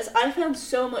jealous because I found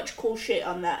so much cool shit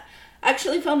on that. I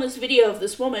actually found this video of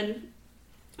this woman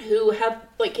who had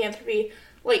lycanthropy,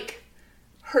 like,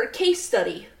 her case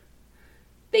study.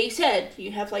 They said,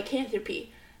 you have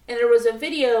lycanthropy. And there was a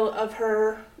video of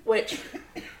her, which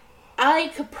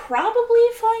I could probably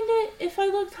find it if I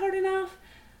looked hard enough.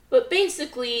 But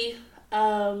basically,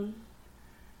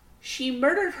 she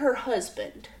murdered her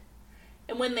husband.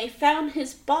 And when they found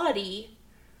his body,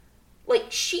 like,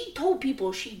 she told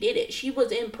people she did it. She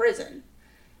was in prison.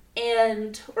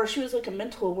 Or she was, like, a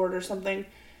mental ward or something.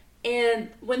 And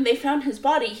when they found his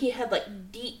body, he had,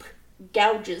 like, deep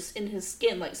gouges in his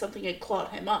skin, like something had clawed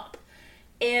him up.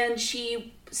 And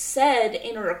she said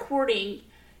in a recording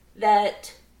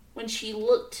that when she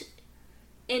looked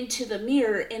into the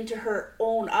mirror, into her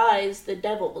own eyes, the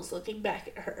devil was looking back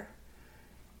at her.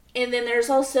 And then there's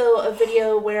also a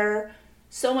video where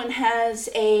someone has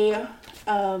a,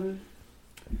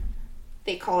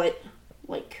 they call it,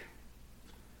 like,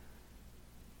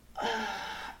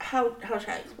 how should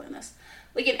I explain this?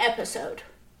 Like an episode,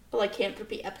 a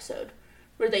lycanthropy episode,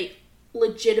 where they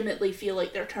legitimately feel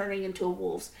like they're turning into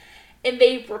wolves. And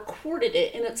they recorded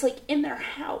it, and it's, like, in their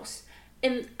house.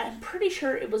 And I'm pretty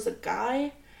sure it was a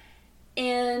guy,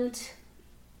 and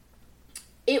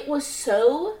it was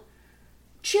so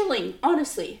chilling,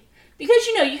 honestly. Because,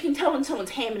 you know, you can tell when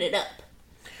someone's hamming it up.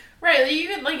 Right, you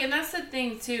can, like, and that's the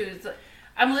thing, too. Is, like,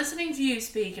 I'm listening to you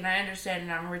speak, and I understand,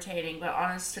 and I'm retaining, but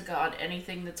honest to God,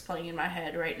 anything that's playing in my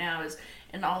head right now is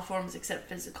in all forms except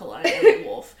physical. I am a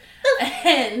wolf.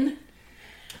 And...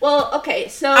 Well, okay,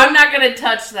 so... I'm not going to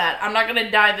touch that. I'm not going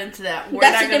to dive into that.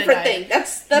 That's a different thing.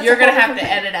 That's You're going to have to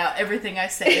edit out everything I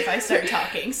say if I start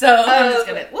talking. So, I'm just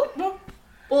going to...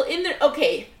 Well,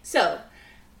 okay, so...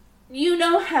 You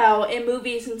know how in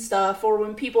movies and stuff, or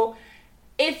when people...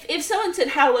 If someone said,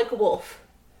 howl like a wolf,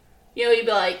 you know, you'd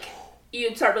be like...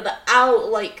 You'd start with the ow,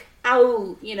 like,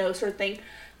 ow, you know, sort of thing.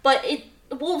 But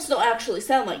wolves don't actually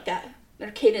sound like that.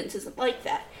 Their cadence isn't like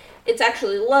that. It's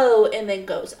actually low and then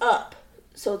goes up.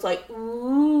 So it's like,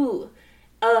 ooh.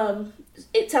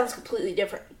 It sounds completely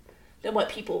different than what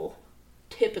people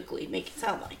typically make it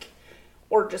sound like.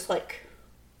 Or just, like,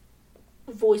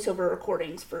 voiceover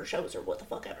recordings for shows or what the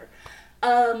fuck ever.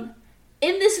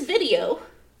 In this video,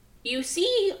 you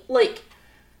see, like,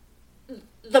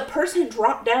 the person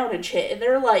drop down and shit, and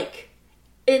they're, like,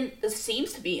 it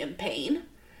seems to be in pain.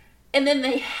 And then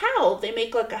they howl. They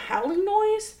make, like, a howling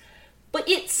noise. But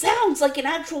it sounds like an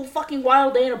actual fucking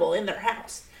wild animal in their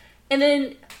house. And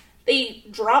then they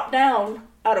drop down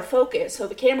out of focus, so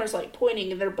the camera's, like,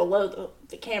 pointing, and they're below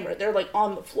the camera. They're, like,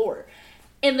 on the floor.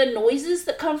 And the noises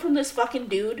that come from this fucking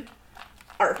dude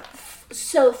are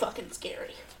so fucking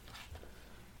scary.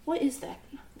 What is that?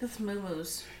 That's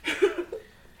moo-moos.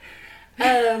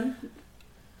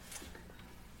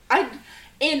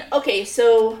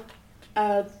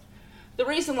 The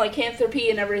reason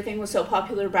lycanthropy and everything was so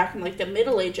popular back in, like, the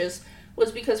Middle Ages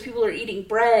was because people are eating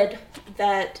bread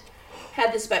that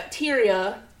had this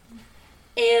bacteria,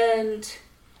 and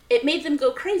it made them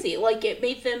go crazy. Like, it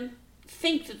made them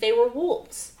think that they were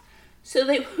wolves. So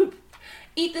they would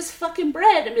eat this fucking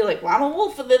bread and be like, well, I'm a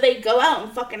wolf, and then they'd go out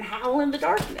and fucking howl in the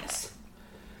darkness.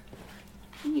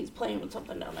 He's playing with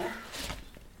something down there.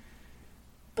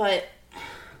 But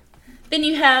then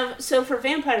you have, so for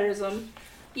vampirism,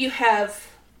 you have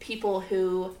people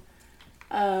who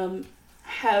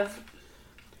have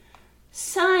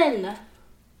sun.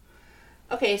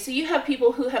 Okay, so you have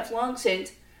people who have long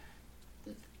since.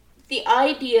 The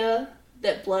idea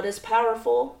that blood is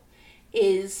powerful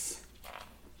is,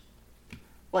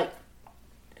 like,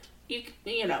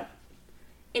 You know,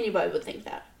 anybody would think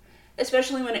that.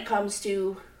 Especially when it comes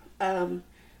to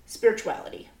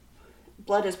spirituality.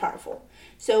 Blood is powerful.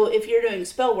 So if you're doing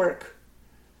spell work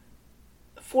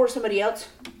for somebody else,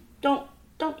 don't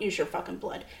use your fucking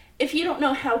blood. If you don't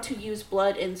know how to use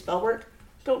blood in spell work,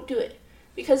 don't do it.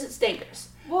 Because it's dangerous.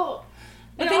 Well,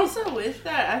 and also with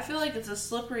that, I feel like it's a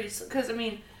slippery... Because, I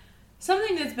mean,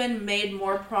 something that's been made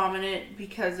more prominent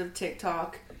because of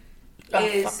TikTok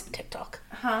is... fucking TikTok.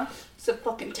 Huh? It's a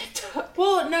fucking TikTok.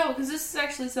 Well, no, because this is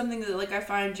actually something that, like, I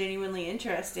find genuinely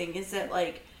interesting, is that,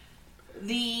 like,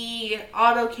 the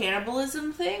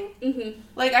auto-cannibalism thing,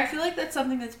 like, I feel like that's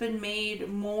something that's been made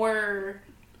more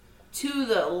to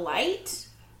the light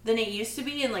than it used to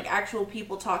be, and, like, actual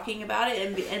people talking about it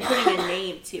and putting a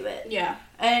name to it. Yeah.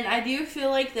 And I do feel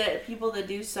like that people that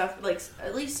do suffer, like,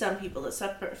 at least some people that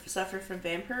suffer from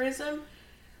vampirism,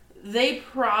 they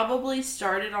probably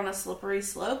started on a slippery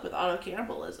slope with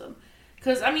auto-cannibalism.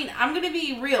 Because, I mean, I'm going to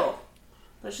be real.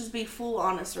 Let's just be full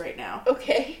honest right now.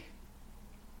 Okay.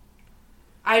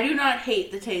 I do not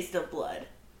hate the taste of blood.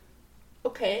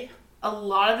 Okay. A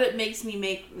lot of it makes me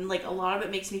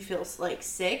feel, like,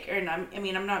 sick. And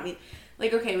I'm not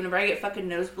like, okay, whenever I get fucking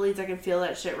nosebleeds, I can feel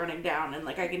that shit running down. And,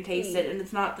 like, I can taste it. And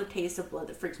it's not the taste of blood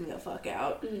that freaks me the fuck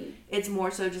out. It's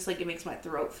more so just, like, it makes my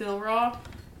throat feel raw.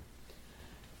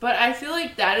 But I feel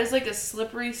like that is, like, a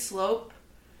slippery slope.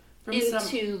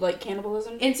 Like,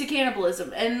 cannibalism? Into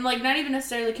cannibalism. And, like, not even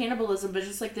necessarily cannibalism, but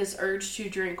just, like, this urge to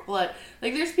drink blood.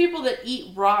 Like, there's people that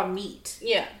eat raw meat.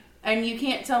 Yeah. And you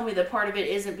can't tell me that part of it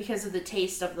isn't because of the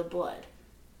taste of the blood.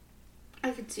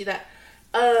 I could see that.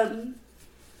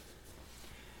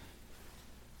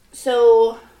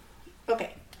 So,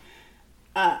 okay.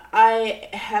 I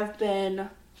have been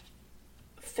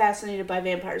fascinated by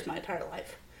vampires my entire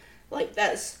life. Like,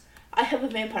 I have a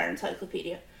vampire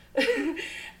encyclopedia.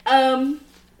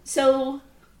 So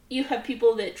you have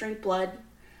people that drink blood.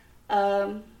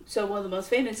 So one of the most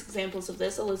famous examples of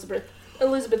this, Elizabeth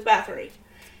Bathory,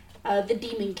 the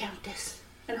demon countess.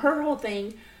 And her whole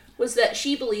thing was that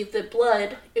she believed that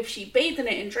blood, if she bathed in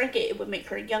it and drank it, it would make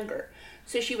her younger.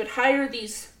 So she would hire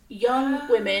these young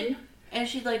women. And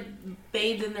she'd, like,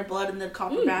 bathe in their blood in the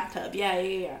copper bathtub.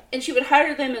 Yeah. And she would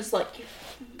hire them as, like,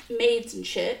 maids and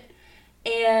shit.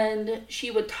 And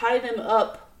she would tie them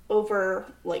up over,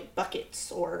 like,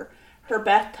 buckets or her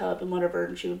bathtub and whatever,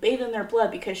 and she would bathe in their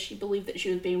blood because she believed that she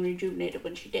was being rejuvenated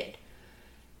when she did.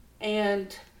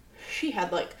 And she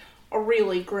had, like, a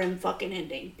really grim fucking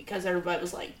ending because everybody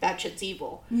was like, that shit's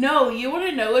evil. No, you want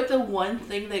to know what the one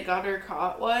thing that got her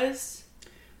caught was?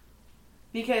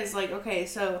 Because, like, okay,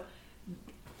 so,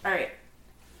 alright,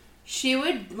 she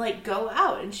would, like, go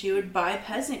out and she would buy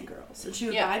peasant girls. And she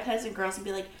would buy peasant girls and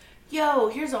be like, yo,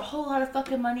 here's a whole lot of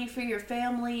fucking money for your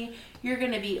family. You're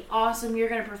going to be awesome. You're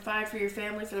going to provide for your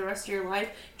family for the rest of your life.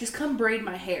 Just come braid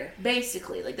my hair.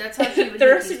 Basically. Like, that's how she would the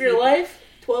rest of your life?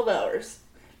 12 hours.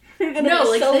 You're going to No,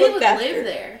 like, so they would after. live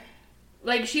there.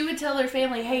 Like, she would tell her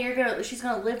family, hey, she's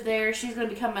going to live there. She's going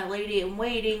to become my lady in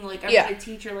waiting. Like, I'm going to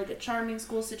teach her, like, a charming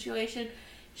school situation.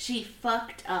 She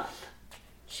fucked up.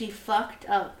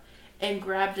 And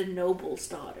grabbed a noble's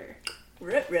daughter.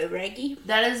 Raggy.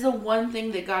 That is the one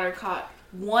thing that got her caught.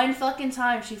 One fucking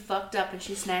time she fucked up and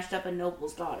she snatched up a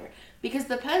noble's daughter. Because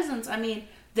the peasants, I mean,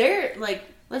 they're, like,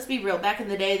 let's be real, back in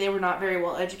the day, they were not very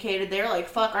well educated. They're like,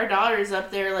 fuck, our daughter's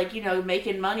up there, like, you know,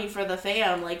 making money for the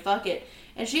fam, like, fuck it.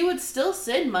 And she would still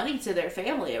send money to their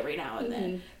family every now and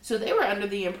then. So they were under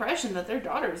the impression that their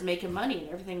daughter was making money and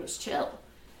everything was chill.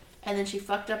 And then she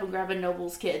fucked up and grabbed a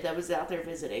noble's kid that was out there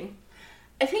visiting.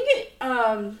 I think it,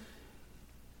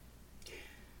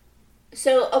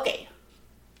 so, okay.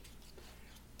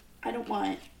 I don't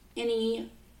want any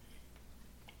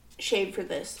shade for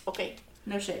this. Okay.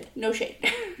 No shade. No shade.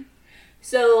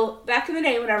 So, back in the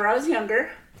day, whenever I was younger,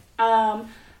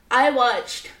 I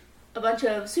watched a bunch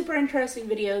of super interesting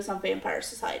videos on vampire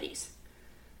societies.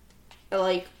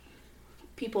 Like,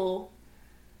 people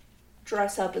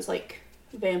dress up as, like,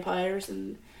 vampires,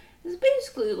 and it's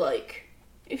basically, like,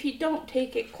 if you don't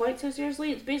take it quite so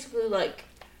seriously, it's basically, like,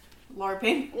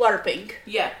 LARPing.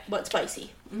 Yeah. But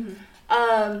spicy.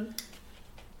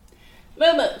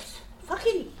 Momos.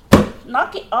 Fucking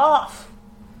knock it off.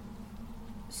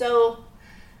 So,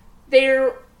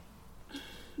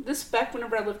 this back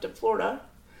whenever I lived in Florida,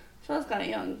 so I was kind of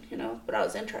young, you know, but I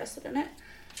was interested in it.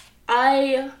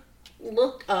 I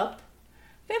looked up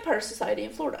Vampire Society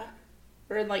in Florida,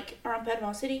 or in, like, around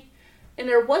Panama City, and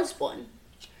there was one.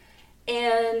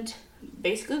 And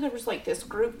basically there was, like, this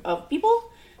group of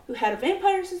people who had a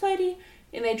vampire society,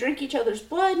 and they drank each other's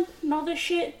blood and all this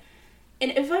shit.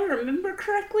 And if I remember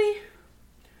correctly,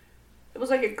 It was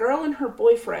like a girl and her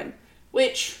boyfriend,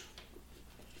 which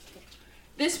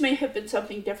this may have been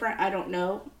something different. I don't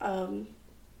know.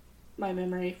 My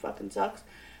memory fucking sucks.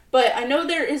 But I know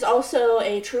there is also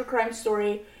a true crime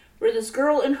story where this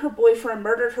girl and her boyfriend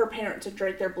murdered her parents and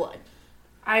drank their blood.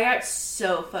 I got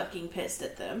so fucking pissed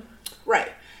at them.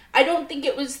 Right. I don't think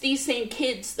it was these same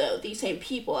kids, though. These same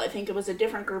people. I think it was a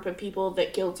different group of people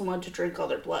that killed someone to drink all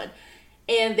their blood.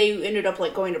 And they ended up,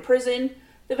 like, going to prison.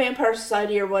 The Vampire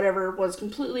Society or whatever was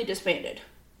completely disbanded.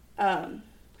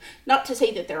 Not to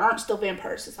say that there aren't still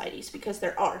vampire societies, because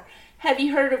there are. Have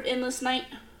you heard of Endless Night?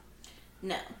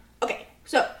 No. Okay,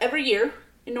 so every year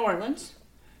in New Orleans,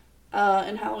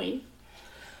 in Halloween.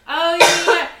 Oh,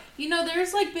 yeah. You know,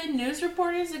 there's, like, been news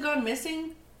reporters that gone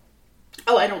missing.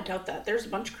 Oh, I don't doubt that. There's a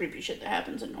bunch of creepy shit that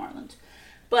happens in New Orleans.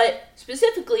 But,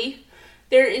 specifically,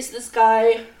 there is this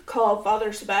guy called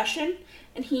Father Sebastian,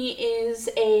 and he is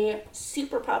a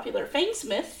super popular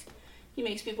fangsmith. He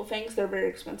makes people fangs. They're very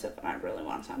expensive, and I really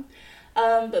want some.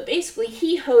 But basically,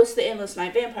 he hosts the Endless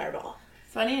Night Vampire Ball.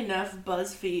 Funny enough,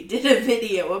 BuzzFeed did a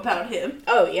video about him.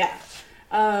 Oh, yeah.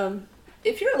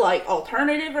 If you're, like,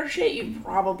 alternative or shit, you've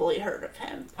probably heard of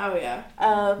him. Oh, yeah.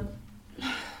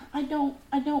 I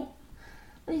don't...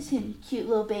 Listen, cute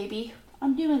little baby.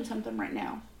 I'm doing something right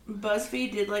now.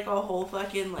 BuzzFeed did, like, a whole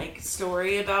fucking, like,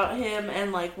 story about him,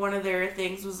 and, like, one of their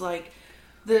things was, like,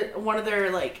 one of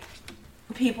their, like,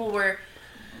 people were,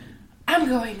 I'm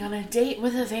going on a date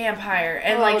with a vampire,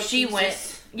 and, like, she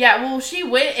went, she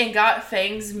went and got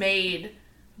fangs made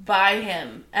by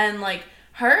him, and, like,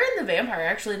 her and the vampire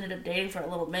actually ended up dating for a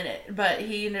little minute, but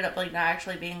he ended up, like, not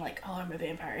actually being like, oh, I'm a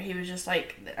vampire. He was just,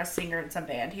 like, a singer in some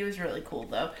band. He was really cool,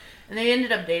 though. And they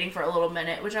ended up dating for a little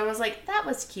minute, which I was like, that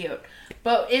was cute.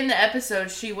 But in the episode,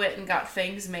 she went and got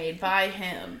fangs made by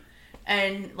him.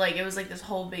 And, like, it was, like, this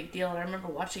whole big deal. And I remember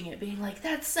watching it being like,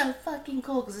 that's so fucking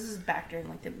cool. Because this is back during,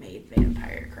 like, the maid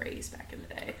vampire craze back in the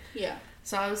day. Yeah.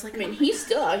 So I was like, I mean, he's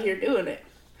still out here doing it.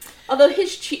 Although I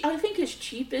think his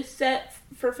cheapest set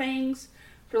for fangs,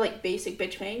 for, like, basic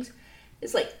bitch fangs,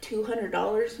 is, like,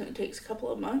 $200, and it takes a couple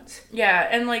of months. Yeah,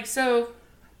 and, like, so...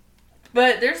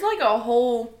 But there's, like, a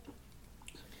whole...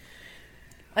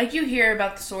 Like, you hear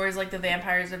about the stories, like, the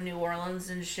vampires of New Orleans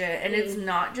and shit, and it's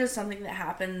not just something that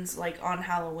happens, like, on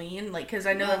Halloween, like, because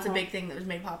I know that's a big thing that was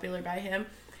made popular by him,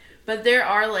 but there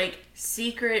are, like,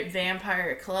 secret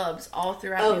vampire clubs all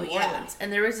throughout New Orleans,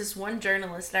 and there was this one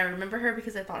journalist, and I remember her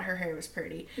because I thought her hair was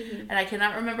pretty, and I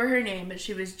cannot remember her name, but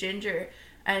she was ginger,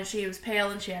 and she was pale,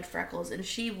 and she had freckles, and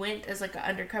she went as, like, an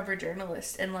undercover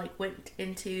journalist, and, like, went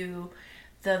into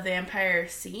the vampire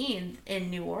scene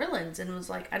in New Orleans and was,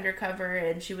 like, undercover,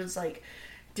 and she was, like,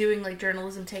 doing, like,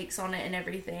 journalism takes on it and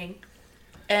everything.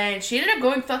 And she ended up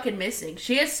going fucking missing.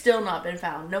 She has still not been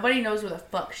found. Nobody knows where the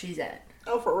fuck she's at.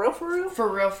 Oh, for real, for real? For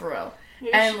real, for real.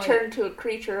 Maybe and, she like, turned to a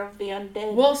creature of the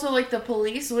undead. Well, so, like, the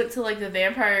police went to, like, the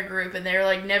vampire group, and they were,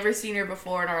 like, never seen her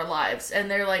before in our lives.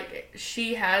 And they're, like,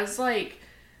 she has, like,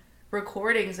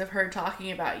 recordings of her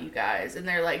talking about you guys. And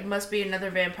they're, like, must be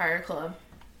another vampire club.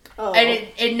 Oh. And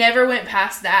it never went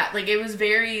past that. Like, it was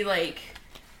very, like,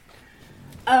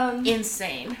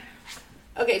 insane.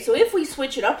 Okay, so if we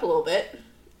switch it up a little bit,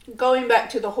 going back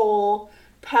to the whole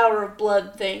power of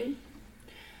blood thing,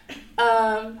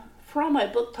 for all my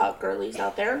Booktok girlies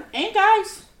out there, and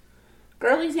guys,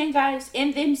 girlies and guys,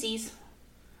 and themsies,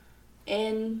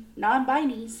 and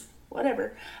non-binies,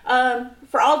 whatever,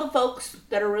 for all the folks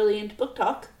that are really into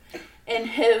Booktok, and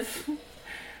have,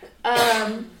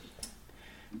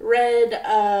 read,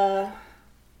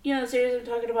 you know the series I'm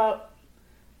talking about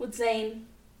with Zane.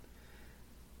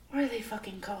 What are they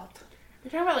fucking called?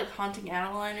 You're talking about, like, Haunting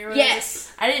Adeline or whatever?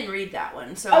 Yes! I didn't read that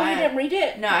one, so you didn't read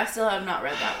it? No, I still have not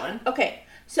read that one. Okay,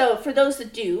 so for those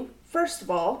that do, first of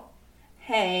all,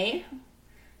 hey,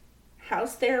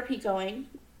 how's therapy going?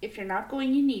 If you're not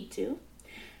going, you need to.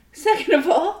 Second of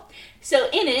all, so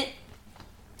in it,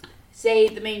 say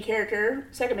the main character,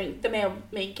 the male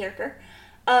main character,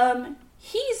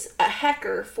 he's a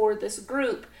hacker for this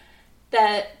group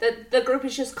that the group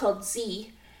is just called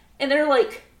Z, and they're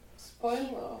like,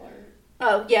 spoiler alert.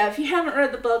 Oh yeah, if you haven't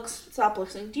read the books, stop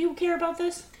listening. Do you care about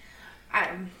this?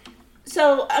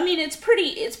 So I mean, it's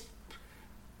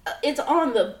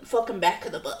on the fucking back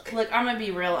of the book. Look, I'm gonna be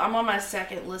real. I'm on my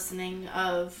second listening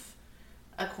of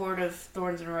A Court of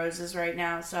Thorns and Roses right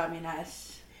now, so I mean,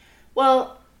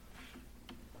 well,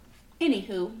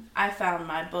 anywho, I found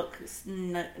my book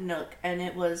nook, and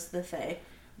it was the Fae.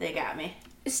 They got me.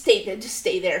 Just stay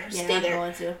there. Yeah, stay there.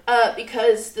 I'm going to.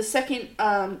 Because the second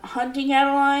Hunting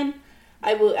Adeline,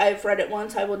 I've read it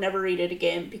once. I will never read it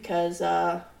again because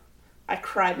I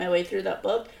cried my way through that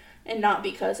book. and not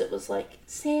because it was, like,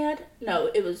 sad. No,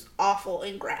 it was awful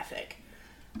and graphic.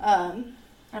 I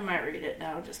might read it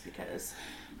now just because.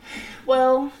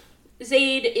 Well,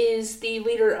 Zaid is the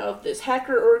leader of this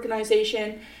hacker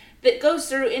organization that goes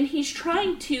through, and he's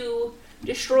trying to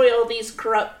destroy all these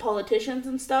corrupt politicians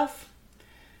and stuff.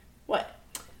 What?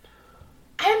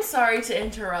 I'm sorry to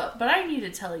interrupt, but I need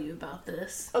to tell you about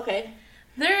this. Okay.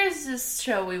 There is this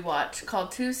show we watch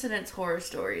called 2 Sentence Horror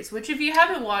Stories, which if you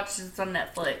haven't watched, it's on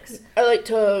Netflix. I like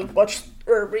to watch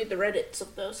or read the Reddits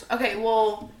of those. Okay,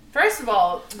 well, first of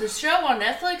all, the show on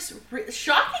Netflix,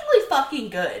 shockingly fucking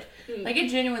good. Like, it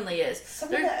genuinely is.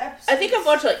 Some of the episodes I think I've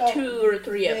watched like 2 or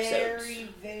 3 episodes. Very,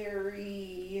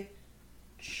 very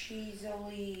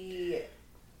cheesily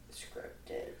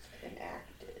scripted and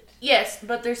acted. Yes,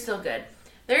 but they're still good.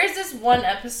 There is this one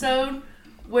episode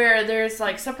where there's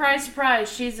like, surprise,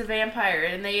 surprise, she's a vampire,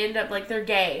 and they end up, like, they're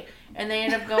gay, and they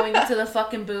end up going to the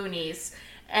fucking boonies,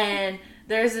 and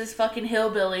there's this fucking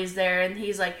hillbillies there, and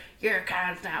he's like, your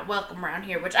kind's not welcome around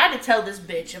here, which I had to tell this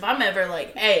bitch, if I'm ever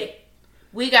like, hey,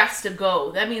 we gots to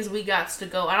go, that means we gots to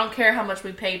go, I don't care how much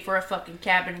we paid for a fucking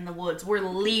cabin in the woods, we're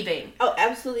leaving. Oh,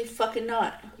 absolutely fucking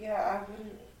not. Yeah, I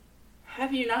wouldn't.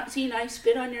 Have you not seen I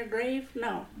Spit on Your Grave?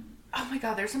 No. Oh my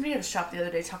god, there's somebody at the shop the other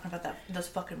day talking about those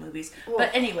fucking movies. Oh.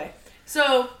 But anyway,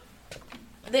 so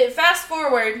they fast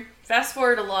forward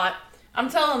a lot. I'm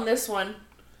telling this one,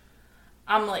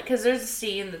 I'm like, because there's a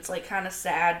scene that's like kind of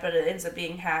sad, but it ends up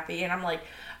being happy, and I'm like,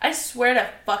 I swear to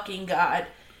fucking God,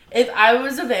 if I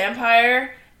was a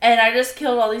vampire and I just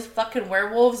killed all these fucking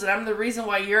werewolves and I'm the reason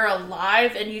why you're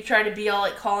alive and you try to be all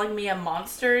like calling me a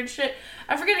monster and shit,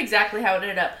 I forget exactly how it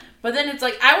ended up. But then it's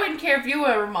like, I wouldn't care if you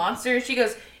were a monster. And she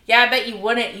goes, yeah, I bet you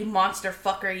wouldn't, you monster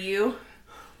fucker, you.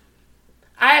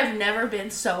 I have never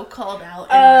been so called out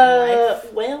in my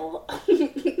life. Well...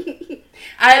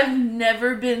 I've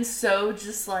never been so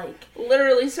just like...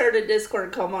 Literally started a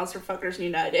Discord called Monster Fuckers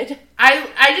United.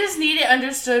 I just need it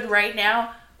understood right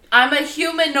now. I'm a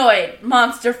humanoid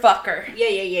monster fucker.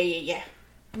 Yeah.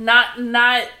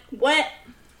 Not... What?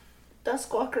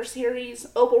 Duskwalker series.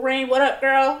 Opal Rain, what up,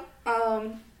 girl?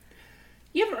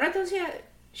 You haven't read those yet?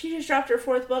 She just dropped her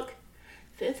 4th book.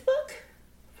 5th book?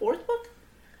 4th book?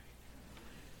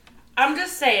 I'm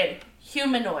just saying,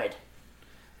 humanoid.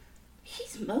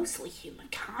 He's mostly human,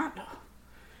 kinda.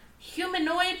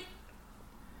 Humanoid?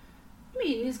 I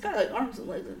mean, he's got like arms and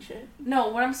legs and shit. No,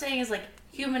 what I'm saying is like,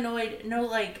 humanoid, no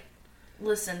like,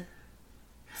 listen.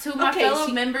 To my Okay, fellow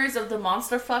members of the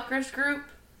Monster Fuckers group,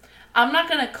 I'm not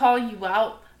gonna call you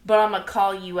out, but I'm gonna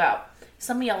call you out.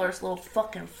 Some of y'all are little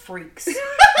fucking freaks.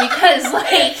 Because,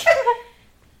 like,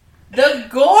 the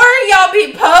gore y'all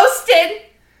be posting.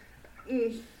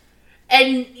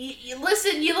 And,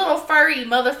 listen, you little furry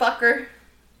motherfucker.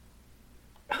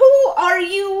 Who are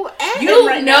you at? You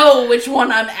right know now? which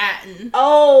one I'm atting.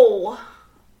 Oh.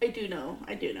 I do know.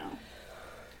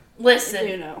 Listen. I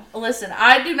do know. Listen,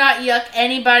 I do not yuck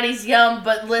anybody's yum,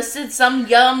 but listen, some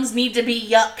yums need to be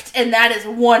yucked, and that is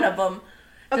one of them.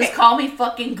 Okay. Just call me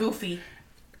fucking goofy.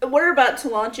 We're about to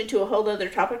launch into a whole other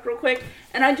topic real quick,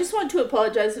 and I just want to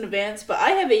apologize in advance, but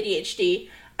I have ADHD.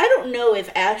 I don't know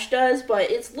if Ash does, but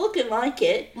it's looking like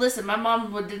it. Listen, my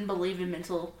mom didn't believe in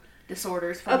mental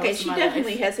disorders for Okay, most of she my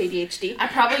definitely life. has ADHD. I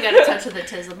probably got a touch of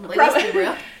autism, like, let's be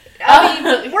real.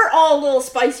 I mean, we're all a little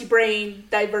spicy brain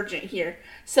divergent here.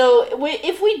 So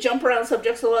if we jump around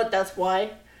subjects a lot, that's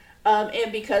why.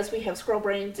 And because we have squirrel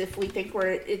brains, if we think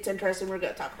it's interesting, we're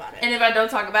going to talk about it. And if I don't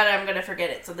talk about it, I'm going to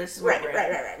forget it. So this is right.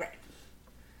 And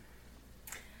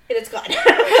it's gone.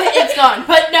 It's gone.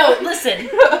 But no, listen.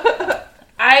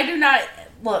 I do not...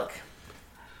 Look.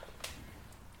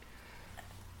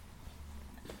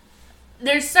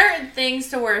 There's certain things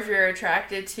to where if you're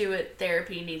attracted to it,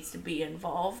 therapy needs to be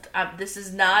involved. This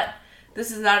is not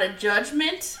a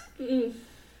judgment. Mm.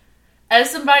 As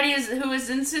somebody who is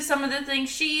into some of the things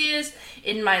she is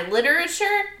in my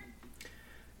literature,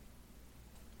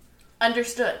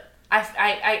 understood.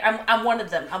 I'm one of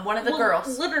them. I'm one of the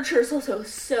girls. Literature is also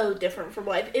so different from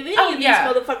life. If any of these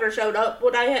motherfuckers showed up,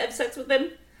 would I have sex with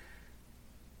them?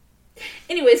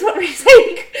 Anyways, what were you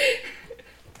saying?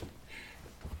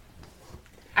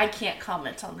 I can't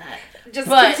comment on that.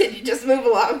 Continue. Just move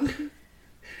along.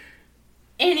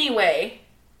 Anyway,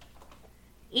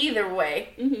 either way,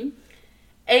 mm-hmm.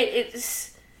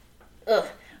 It's ugh.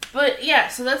 But yeah,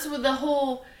 so that's what the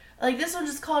whole, like, this one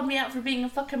just called me out for being a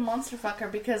fucking monster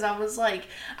fucker because I was like,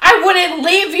 I wouldn't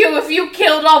leave you if you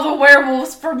killed all the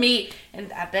werewolves for me.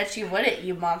 And I bet you wouldn't,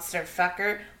 you monster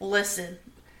fucker. Listen.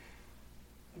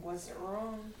 Was it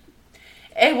wrong?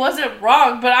 it wasn't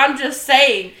wrong, but I'm just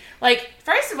saying, like,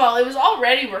 first of all, it was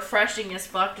already refreshing as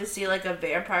fuck to see, like, a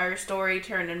vampire story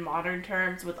turned in modern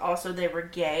terms with also they were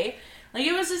gay. Like,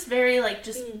 it was just very, like,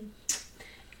 just...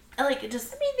 Like, it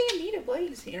just... I mean, the Anita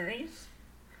Blake series.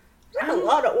 There's a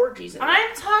lot of orgies in that.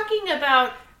 I'm talking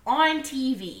about on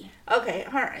TV. Okay,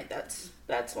 alright,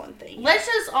 that's one thing. Let's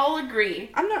just all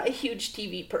agree. I'm not a huge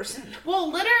TV person.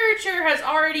 Well, literature has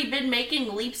already been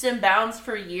making leaps and bounds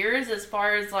for years as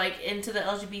far as, like, into the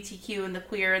LGBTQ and the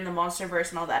queer and the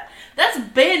Monsterverse and all that. That's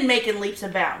been making leaps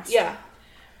and bounds. Yeah.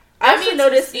 I also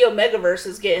noticed the Omegaverse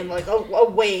is getting, like, a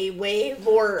way, way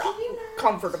more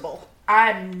comfortable.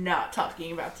 I'm not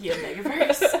talking about the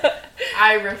Omegaverse.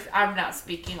 I'm not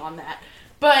speaking on that.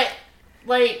 But,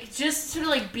 like, just to,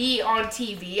 like, be on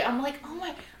TV, I'm like, oh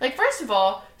my... Like, first of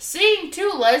all, seeing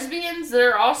two lesbians that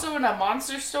are also in a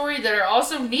monster story that are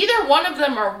also... Neither one of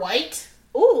them are white.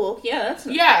 Ooh, yeah, that's...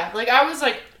 Yeah, like, I was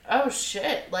like, oh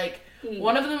shit. Like,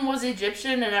 one of them was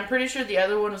Egyptian, and I'm pretty sure the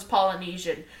other one was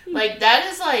Polynesian. Like, that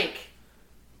is, like,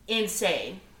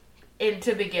 insane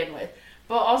to begin with.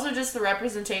 But also just the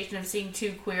representation of seeing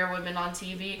two queer women on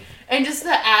TV. And just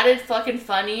the added fucking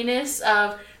funniness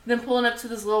of them pulling up to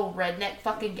this little redneck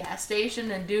fucking gas station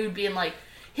and dude being like...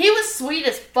 He was sweet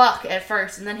as fuck at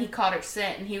first, and then he caught her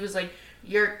scent, and he was like,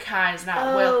 your kind's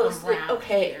not welcome around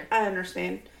here. I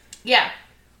understand. Yeah.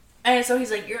 And so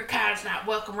he's like, your kind's not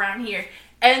welcome around here.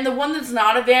 And the one that's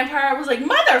not a vampire was like,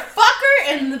 motherfucker!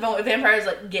 And the vampire is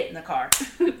like, get in the car.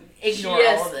 Ignore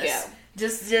all of this. Yeah.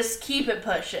 Just keep it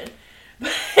pushing. And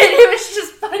it was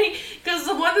just funny because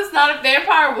the one that's not a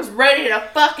vampire was ready to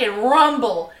fucking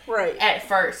rumble at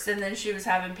first, and then she was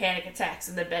having panic attacks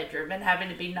in the bedroom and having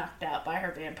to be knocked out by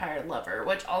her vampire lover,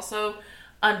 which also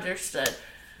understood.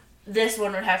 This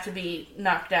one would have to be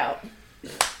knocked out.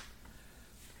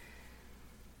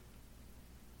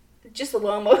 Just a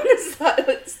long moment of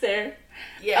silence there.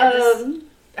 Yeah,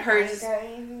 hers.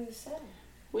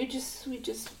 We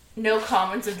just. No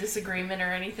comments of disagreement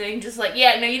or anything. Just like,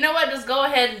 yeah, no, you know what? Just go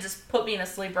ahead and just put me in a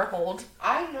sleeper hold.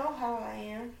 I know how I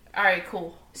am. Alright,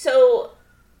 cool. So,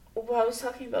 I was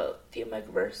talking about the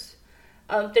Omegaverse.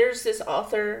 There's this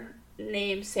author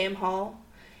named Sam Hall.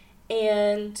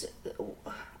 And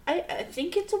I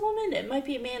think it's a woman. It might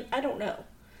be a man. I don't know.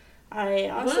 I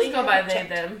honestly We'll just go by they,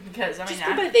 them. Because, I mean, just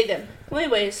go by they, them. Well,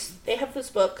 anyways, they have this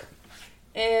book.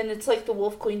 And it's like the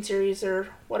Wolf Queen series or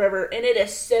whatever. And it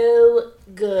is so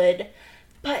good.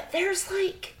 But there's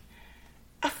like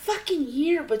a fucking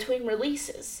year between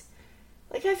releases.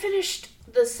 Like, I finished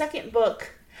the second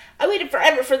book. I waited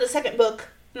forever for the second book.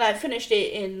 And I finished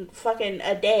it in fucking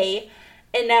a day.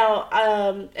 And now,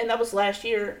 and that was last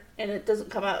year. And it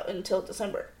doesn't come out until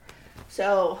December.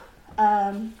 So,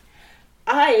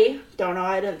 I don't know.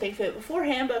 I didn't think of it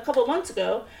beforehand. But a couple months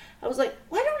ago, I was like,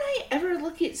 why don't I ever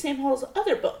look at Sam Hall's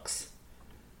other books?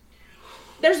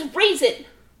 There's a reason.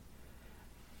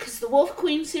 Because the Wolf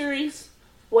Queen series,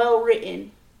 well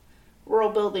written.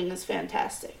 World building is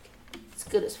fantastic. It's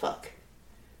good as fuck.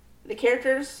 The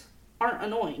characters aren't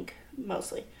annoying,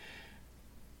 mostly.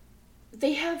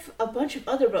 They have a bunch of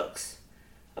other books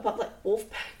about, like, wolf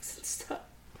packs and stuff.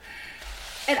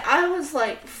 And I was,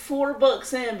 like, 4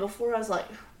 books in before I was like,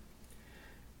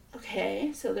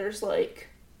 okay, so there's, like,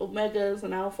 omegas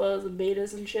and alphas and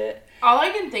betas and shit. All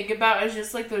I can think about is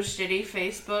just like those shitty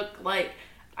Facebook, like,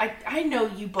 I know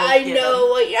you both I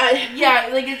know, yeah,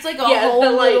 like it's like a whole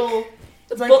little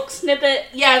book snippet.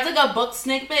 Yeah, it's like a book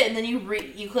snippet, and then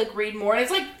you click read more, and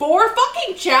it's like 4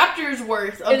 fucking chapters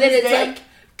worth of and then this it's like,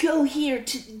 go here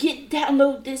to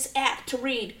download this app to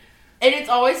read. And it's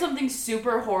always something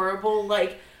super horrible,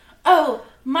 like, oh,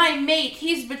 my mate,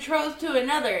 he's betrothed to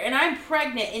another, and I'm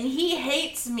pregnant, and he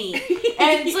hates me.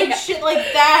 And it's like shit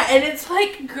like that, and it's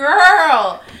like,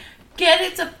 girl, get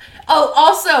it to... Oh,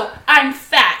 also, I'm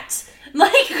fat.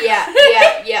 Like... Yeah.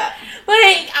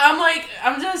 Like,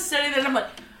 I'm just sitting there, and I'm like,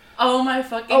 oh my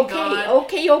fucking god.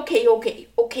 Okay,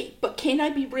 but can I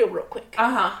be real quick?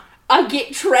 Uh-huh. I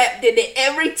get trapped in it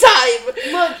every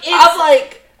time. Look, I'm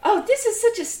like... Oh, this is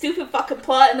such a stupid fucking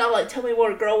plot, and I'm like, tell me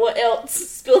more, girl, what else?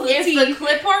 Spill the tea. If the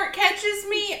clip art catches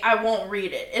me, I won't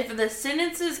read it. If the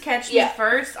sentences catch me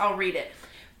first, I'll read it.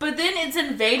 But then it's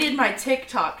invaded my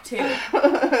TikTok, too.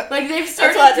 Like, they've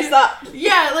started... That's why I just stopped.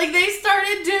 Yeah, like, they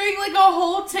started doing, like, a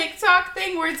whole TikTok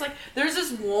thing where it's like, there's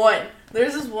this one,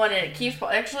 and it keeps...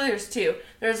 Actually, there's 2.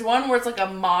 There's one where it's, like, a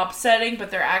mob setting, but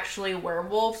they're actually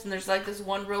werewolves, and there's, like, this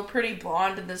one real pretty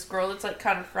blonde and this girl that's, like,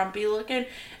 kind of frumpy looking,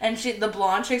 and the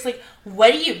blonde chick's like,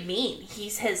 what do you mean?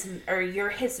 You're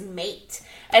his mate.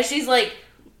 And she's like,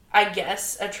 I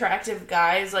guess, attractive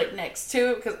guys, like, next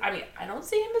to, because, I mean, I don't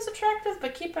see him as attractive,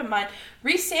 but keep in mind,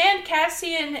 Rhysand,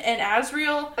 Cassian, and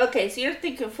Azriel. Okay, so you're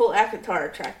thinking full Akatar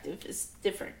attractive is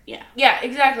different, yeah. Yeah,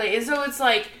 exactly. And so it's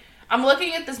like, I'm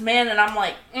looking at this man, and I'm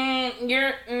like,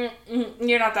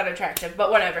 you're not that attractive,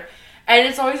 but whatever. And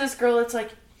it's always this girl that's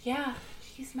like, yeah,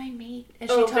 he's my mate. And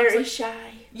she talks very like,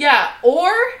 shy. Yeah,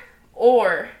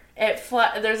 or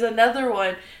there's another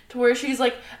one to where she's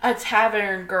like a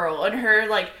tavern girl, and her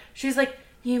like she's like,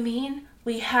 you mean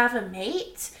we have a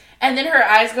mate? And then her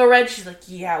eyes go red. She's like,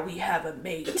 yeah, we have a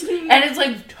mate. And it's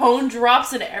like tone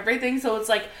drops and everything, so it's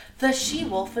like the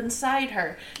she-wolf inside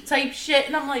her type shit.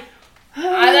 And I'm like,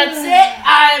 that's it.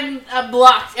 I'm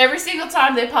blocked every single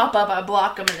time they pop up. I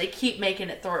block them, and they keep making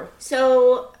it through.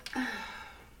 So.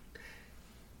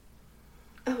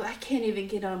 Oh, I can't even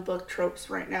get on book tropes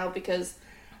right now because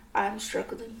I'm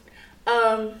struggling.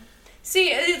 See,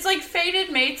 it's like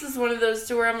Fated Mates is one of those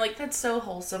two where I'm like, that's so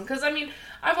wholesome. Because, I mean,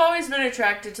 I've always been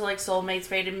attracted to, like, soulmates,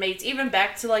 Fated Mates, even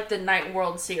back to, like, the Night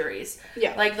World series.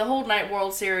 Yeah. Like, the whole Night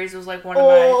World series was, like, one of my...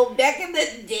 Oh, back in the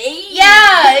day?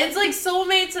 Yeah! It's like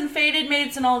soulmates and Fated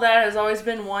Mates and all that has always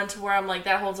been one to where I'm like,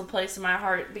 that holds a place in my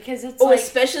heart. Because it's like...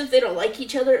 especially if they don't like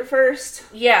each other at first.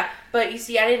 Yeah. But, you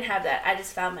see, I didn't have that. I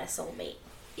just found my soulmate.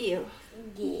 Ew.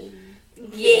 Yay.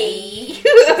 Yay.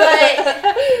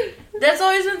 But that's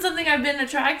always been something I've been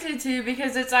attracted to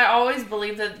because I always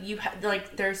believe that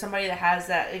there's somebody that has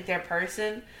that, like, their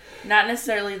person, not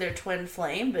necessarily their twin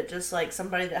flame, but just like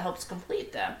somebody that helps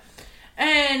complete them.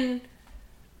 And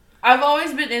I've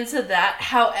always been into that.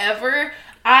 However,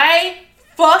 I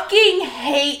fucking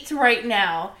hate right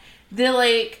now the,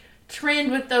 like,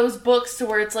 trend with those books to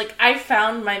where it's like, I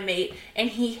found my mate and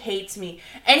he hates me,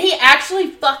 and he actually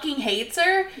fucking hates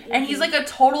her, and he's like a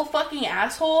total fucking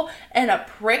asshole and a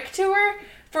prick to her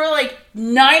for like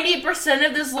 90%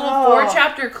 of this little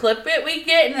 4-chapter clip bit we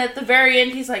get, and at the very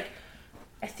end he's like,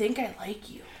 I think I like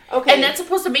you. Okay. And that's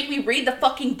supposed to make me read the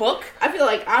fucking book? I feel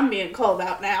like I'm being called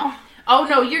out now. Oh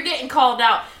no, you're getting called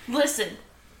out. Listen,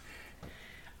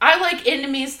 I like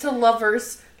enemies to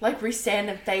lovers like Rhysand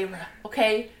and Feyre,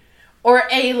 okay? Or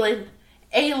Aelin.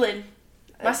 Aelin.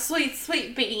 My sweet,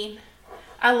 sweet bean.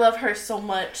 I love her so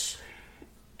much.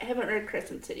 I haven't read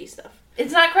Crescent City stuff.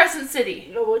 It's not Crescent City.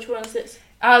 No, which one is this?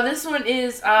 This one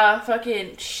is,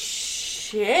 fucking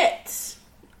shit.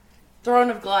 Throne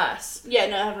of Glass. Yeah,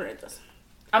 no, I haven't read this.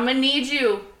 I'm gonna need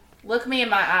you. Look me in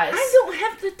my eyes. I don't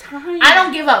have the time. I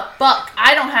don't give a fuck.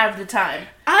 I don't have the time.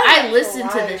 I listen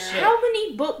to this shit. How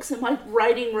many books am I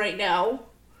writing right now?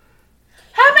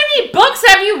 How many books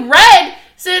have you read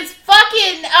since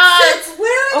fucking, Since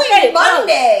literally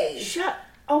Monday.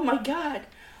 Oh my god.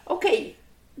 Okay.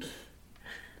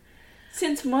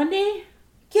 Since Monday?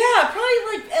 Yeah,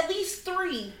 probably like at least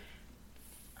 3.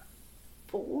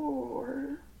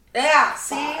 4. Yeah,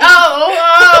 see?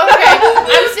 Oh, okay.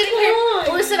 I'm sitting here.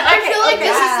 Listen, I feel like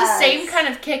this is the same kind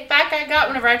of kickback I got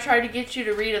whenever I tried to get you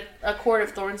to read a Court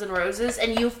of Thorns and Roses,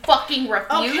 and you fucking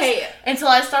refused until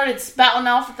I started spouting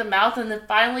off at the mouth, and then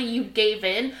finally you gave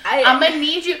in. I'm gonna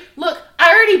need you. Look,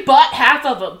 I already bought half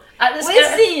of them.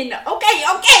 Listen, okay.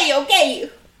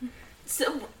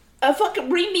 So, fucking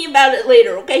read me about it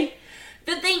later, okay?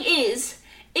 The thing is,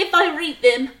 if I read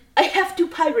them, I have to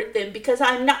pirate them because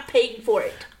I'm not paying for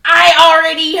it. I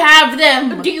already have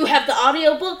them. Do you have the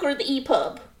audiobook or the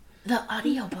EPUB? The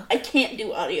audiobook. I can't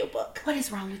do audiobook. What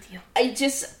is wrong with you?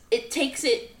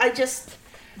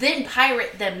 Then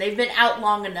pirate them. They've been out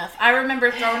long enough. I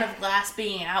remember Throne of Glass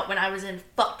being out when I was in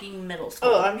fucking middle school.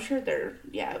 Oh, I'm sure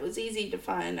it was easy to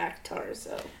find Akatar,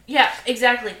 so. Yeah,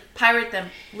 exactly. Pirate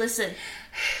them. Listen,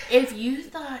 if you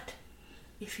thought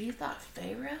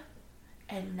Feyre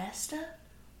and Nesta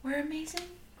were amazing,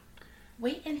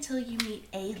 wait until you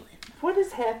meet Aelin. What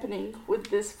is happening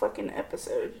with this fucking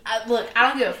episode? Look, I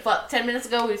don't give a fuck. 10 minutes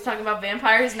ago, we was talking about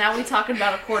vampires. Now we talking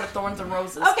about A Court of Thorns and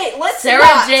Roses. Okay, let's Sarah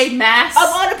not. J. Maas. A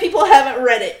lot of people haven't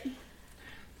read it.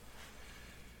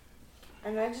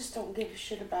 And I just don't give a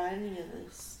shit about any of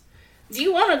this. Do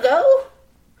you want to go?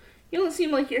 You don't seem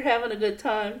like you're having a good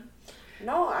time.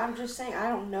 No, I'm just saying I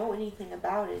don't know anything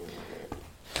about any of it.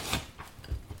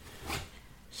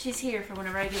 She's here for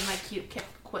whenever I give my cute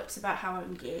quips about how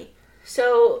I'm gay.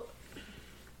 So,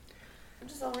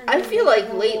 I feel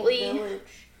like lately,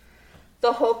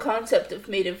 the whole concept of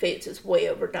Maiden Fates is way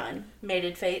overdone.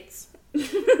 Maiden Fates?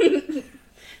 Yeah,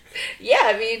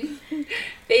 I mean,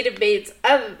 Fated Fates.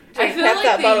 I feel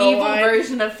like the evil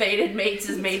version of Fated Mates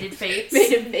is Maiden Fates.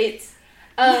 Maiden Fates.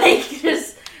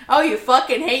 You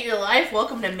fucking hate your life?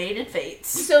 Welcome to Maiden Fates.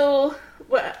 So,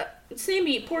 poor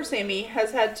Sami,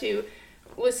 has had to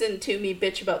listen to me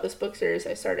bitch about this book series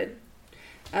I started.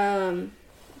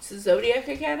 It's the Zodiac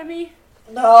Academy.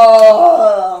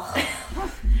 No.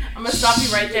 I'm gonna stop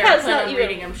you right there. I plan on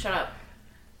reading them. Shut up.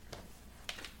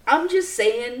 I'm just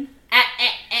saying.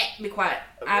 Be quiet.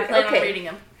 I plan on reading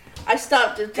them. I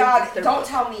stopped at God, don't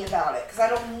tell me about it, because I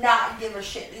do not give a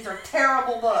shit. These are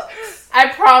terrible books. I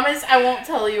promise I won't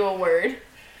tell you a word.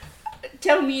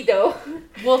 Tell me, though.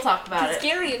 We'll talk about it.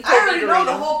 Scary and I already know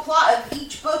the whole plot of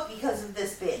each book because of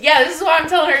this bitch. Yeah, this is why I'm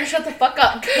telling her to shut the fuck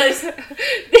up. This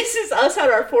is us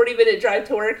on our 40-minute drive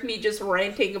to work, me just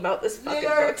ranting about this fucking They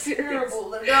are book series. terrible.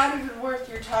 They're not even worth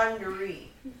your time to read.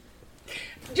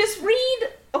 Just read,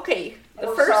 okay, the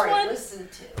Or, first sorry, one, listen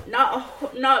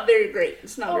to. not very great.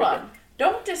 It's not Hold very on.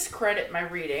 Don't discredit my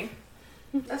reading.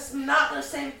 That's not the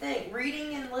same thing.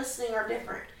 Reading and listening are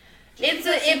different.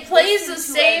 It plays the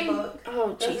same.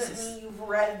 Oh, doesn't Jesus. mean you've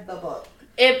read the book.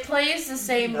 It plays the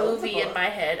same know the movie in book. my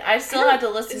head. I still had to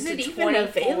listen Is to it even 24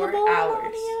 available hours. on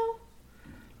audio?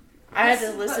 I had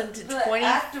to listen to 20. The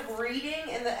act of reading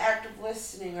and the act of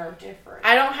listening are different.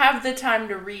 I don't have the time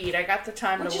to read. I got the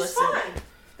time Which to is listen. fine.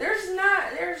 There's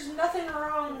nothing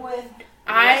wrong with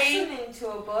I- listening to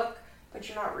a book, but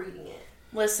you're not reading it.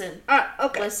 Listen,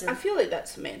 Okay. Listen. I feel like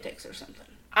that's semantics or something.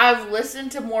 I've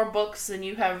listened to more books than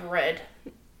you have read.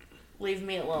 Leave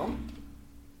me alone.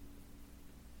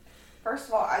 First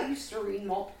of all, I used to read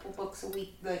multiple books a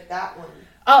week, like that one.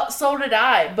 Oh, so did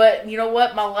I. But you know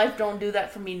what? My life don't do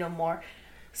that for me no more.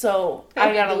 So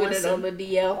I gotta doing listen. it on the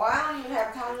DL. Well, I don't even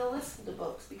have time to listen to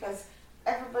books because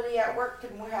everybody at work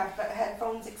can have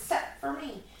headphones except for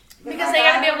me. Because they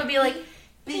gotta be able to be like,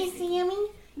 busy. hey Sammy,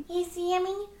 hey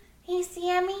Sammy, hey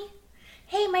Sammy,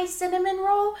 hey my cinnamon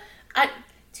roll.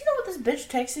 Do you know what this bitch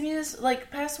texted me this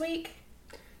past week?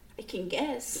 I can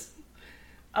guess.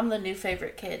 I'm the new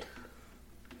favorite kid.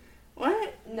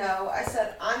 What? No, I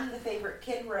said I'm the favorite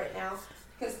kid right now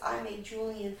because I made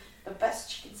Julian the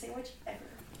best chicken sandwich ever.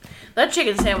 That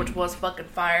chicken sandwich was fucking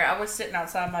fire. I was sitting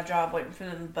outside my job waiting for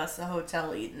them to bus the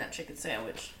hotel eating that chicken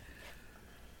sandwich.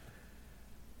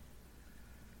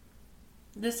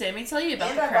 Did Sammy tell you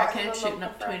about And the I brought crackhead him a shooting local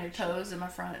up between her fried toes in my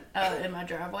front, in my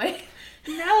driveway?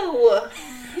 No.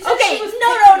 You said Okay, she was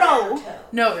no. picking at her toe.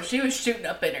 No, she was shooting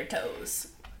up in her toes.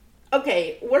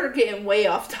 Okay, we're getting way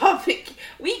off topic.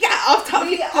 We got off topic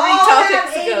We 3 all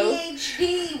topics have ago.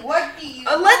 ADHD. What do you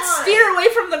Let's want? steer away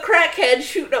from the crackhead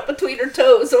shooting up between her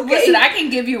toes, okay? Listen, I can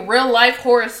give you real life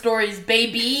horror stories,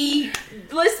 baby.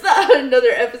 List that on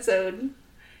another episode.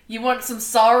 You want some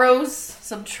sorrows,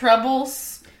 some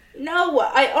troubles? No,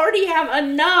 I already have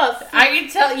enough. I can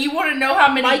tell you want to know how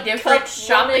many My different cup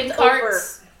shopping runneth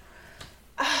carts.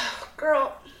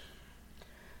 Girl,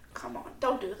 come on,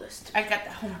 don't do this to me. I got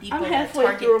the Home Depot, I'm the halfway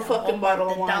Target, through a the fucking Walmart, bottle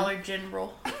of the wine. Dollar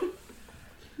General.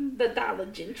 The Dollar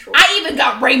General. I even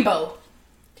got Rainbow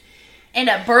and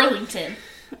a Burlington.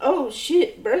 Oh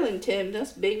shit, Burlington,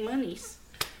 that's big monies.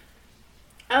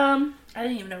 I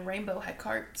didn't even know Rainbow had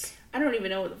carts. I don't even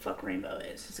know what the fuck Rainbow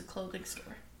is. It's a clothing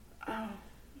store. Oh,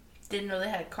 Didn't know they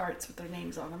had carts with their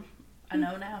names on them. I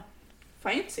know now.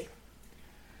 fancy.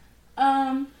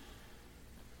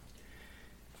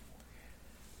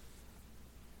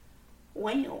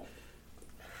 Well.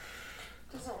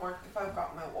 Doesn't work if I've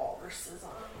got my walruses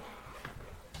on.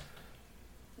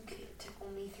 You can tickle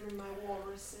me through my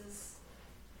walruses.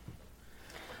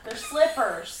 They're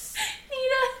slippers.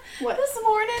 Nita, What? this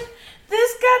morning,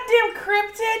 this goddamn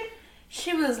cryptid,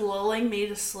 she was lulling me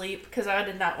to sleep because I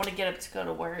did not want to get up to go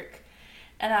to work.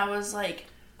 And I was like,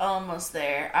 almost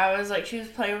there. I was like, she was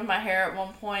playing with my hair at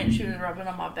one point. She was rubbing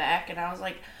on my back, and I was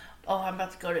like, oh, I'm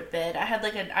about to go to bed. I had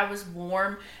I was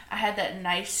warm. I had that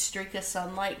nice streak of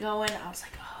sunlight going. I was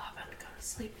like, oh, I'm about to go to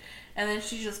sleep. And then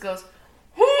she just goes,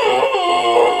 when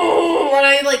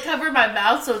I cover my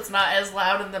mouth so it's not as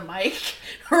loud in the mic,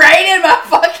 right in my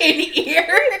fucking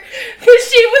ear,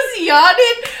 because she was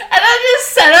yawning, and I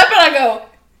just sat up and I go.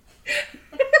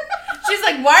 She's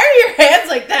like, why are your hands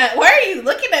like that? Why are you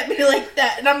looking at me like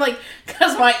that? And I'm like,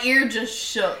 because my ear just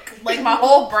shook. Like, my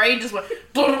whole brain just went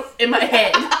in my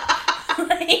head. I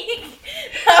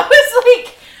was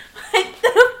like, what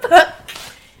the fuck?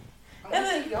 And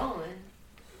then yawn.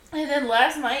 And then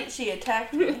last night, she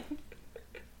attacked me.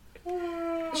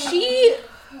 She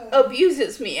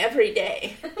abuses me every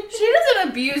day. She doesn't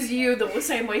abuse you the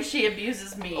same way she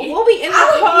abuses me. We'll be in the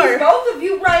I'll abuse car. both of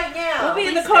you right now. We'll be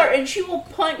in the car and she will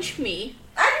punch me.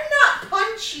 I do not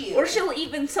punch you. Or she'll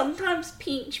even sometimes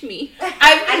pinch me.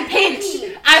 I've been pinched.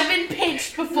 I've been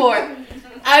pinched before.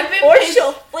 I've been Or pinched.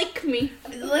 she'll flick me.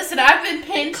 Listen, I've been And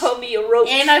pinched. call me a roach.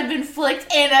 And I've been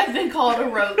flicked, and I've been called a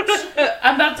roach.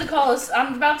 I'm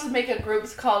about to make a group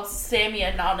called Sami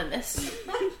Anonymous.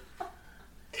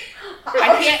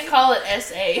 I can't call it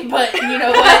SA, but you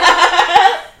know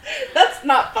what? That's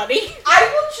not funny. I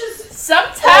will just...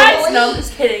 Sometimes... No, I'm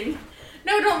just kidding.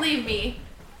 No, don't leave me.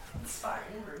 It's fine,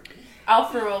 Ruby.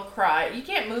 Alpha will cry. You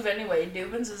can't move anyway.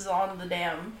 Dubins is on the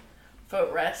damn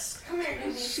footrest. Come here,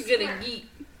 Ruby. She's gonna yeet.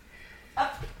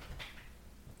 Up.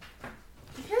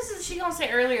 Because she gonna say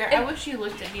earlier, I wish you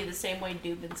looked at me the same way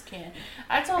Dubins can.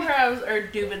 I told her or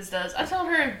Dubins does. I told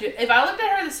her if I looked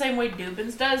at her the same way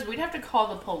Dubins does, we'd have to call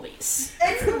the police.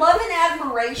 It's love and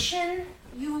admiration,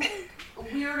 you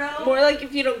weirdo. More like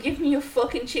if you don't give me a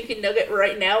fucking chicken nugget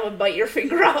right now and bite your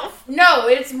finger off. No,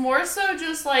 it's more so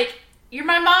just like, you're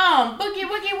my mom. Boogie,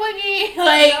 woogie, woogie.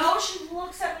 Like, No, she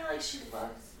looks at me like she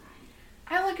loves me.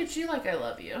 I look at you like I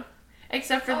love you.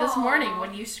 Except for this morning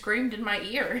when you screamed in my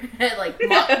ear at like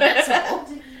Mach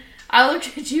decibel. I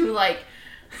looked at you like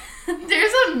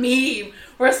there's a meme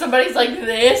where somebody's like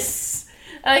this.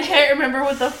 And I can't remember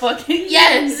what the fuck.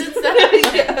 Yes, it's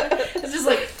that one. It's just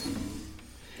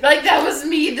like that was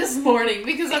me this morning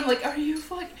because I'm like, are you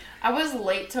fuck? I was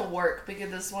late to work because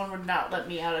this one would not let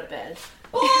me out of bed.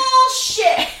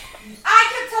 Bullshit!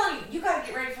 I kept telling you, you gotta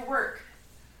get ready for work.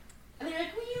 And they're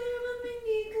like, will you let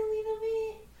me a little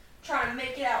bit? Trying to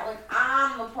make it out like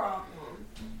I'm the problem.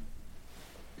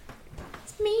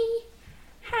 It's me.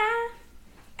 Hi.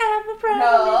 I have a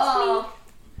problem.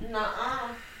 No. Nuh-uh.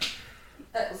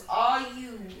 That was all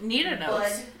you. Nita knows.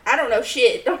 Bud. I don't know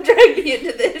shit. Don't drag me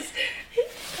into this.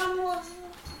 Come on.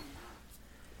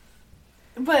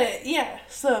 But yeah,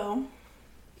 so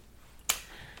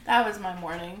that was my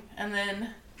morning. And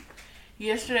then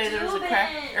yesterday there was a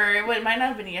crack, or it might not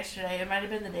have been yesterday, it might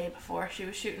have been the day before. She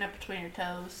was shooting up between her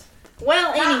toes.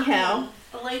 Well, anyhow.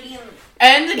 The lady in the...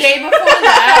 And the day before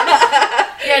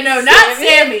that. Yeah, no, not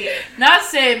Sammy. Not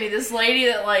Sammy. This lady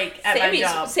that, like, at my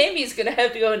job. Sammy's gonna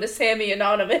have to go into Sammy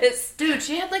Anonymous. Dude,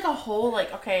 she had, like, a whole,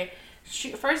 like, okay.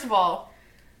 First of all,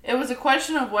 it was a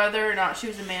question of whether or not she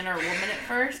was a man or a woman at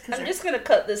first. I'm just gonna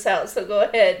cut this out, so go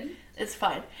ahead. It's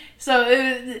fine.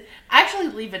 So, actually,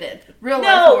 leave it in. Real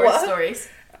life horror stories.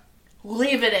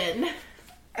 Leave it in.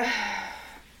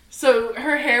 So,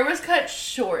 her hair was cut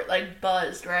short, like,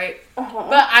 buzzed, right? Uh-huh.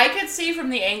 But I could see from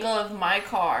the angle of my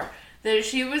car that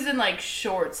she was in, like,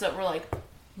 shorts that were, like,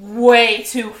 way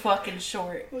too fucking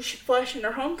short. Was she flashing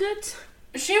her home goods?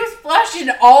 She was flashing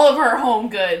all of her home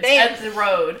goods Damn. at the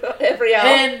road. Every hour.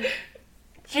 And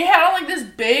she had on, like, this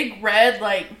big red,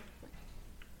 like,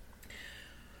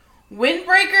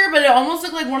 windbreaker, but it almost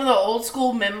looked like one of the old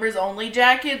school members only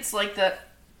jackets, like the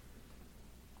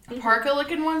parka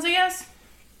looking ones, I guess.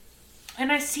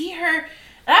 And I see her, and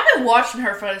I've been watching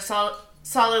her for a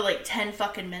solid like 10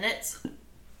 fucking minutes.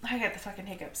 I got the fucking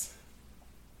hiccups.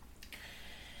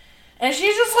 And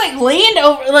she's just like leaned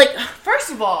over, like,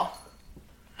 first of all,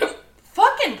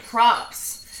 fucking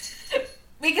props.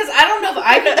 Because I don't know if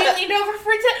I could be leaned over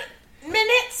for 10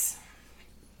 minutes.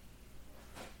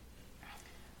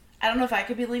 I don't know if I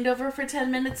could be leaned over for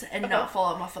 10 minutes and not fall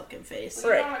on my fucking face.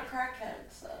 You're not a crackhead,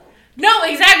 so... No,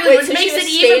 exactly, Wait, which so makes she was it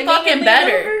even standing fucking and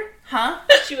better. leaned over? Huh?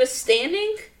 She was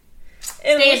standing?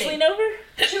 And was Standing. leaned over?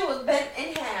 She was bent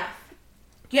in half.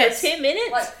 Yes. For 10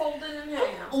 minutes? Like, folded in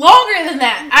half. Longer than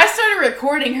that. I started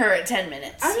recording her at 10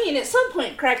 minutes. I mean, at some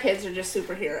point, crackheads are just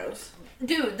superheroes.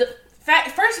 Dude, the fact,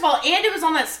 first of all, and it was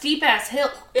on that steep ass hill.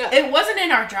 Yeah. It wasn't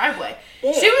in our driveway.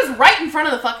 Yeah. She was right in front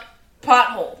of the fucking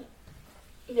pothole.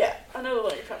 Yeah, I know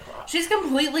what you're talking about. She's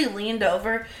completely leaned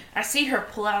over. I see her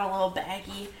pull out a little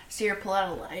baggie. See her pull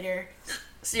out a lighter.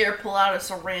 See her pull out a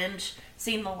syringe.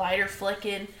 Seen the lighter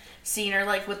flicking. Seen her,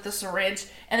 like, with the syringe.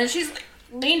 And then she's like,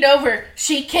 leaned over.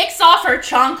 She kicks off her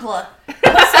chancla. Puts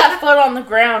that foot on the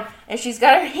ground. And she's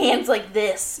got her hands like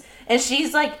this. And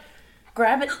she's, like,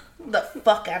 grabbing the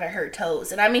fuck out of her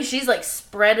toes. And I mean, she's, like,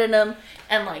 spreading them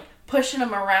and, like, pushing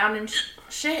them around and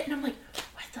shit. And I'm like,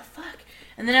 what the fuck?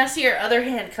 And then I see her other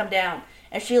hand come down.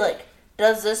 And she, like,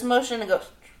 does this motion and goes.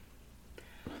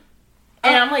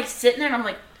 And I'm, like, sitting there and I'm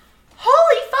like,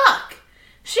 holy fuck.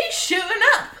 She's shooting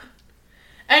up.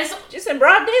 And it's Just in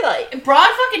broad daylight. broad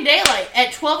fucking daylight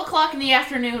at 12 o'clock in the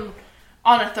afternoon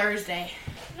on a Thursday.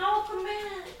 No, come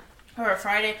in. Or a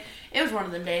Friday. It was one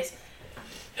of them days.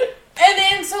 And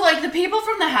then, so, like, the people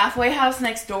from the halfway house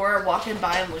next door are walking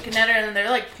by and looking at her, and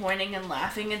they're, like, pointing and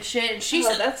laughing and shit. And she's,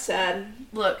 that's sad.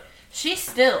 look, she's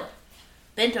still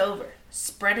bent over,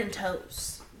 spreading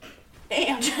toes.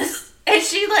 Damn. And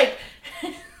she, like,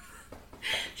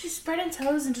 she's spreading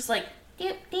toes and just, like,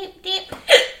 dip, dip, dip.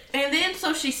 And then,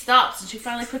 so she stops, and she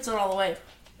finally puts it all away.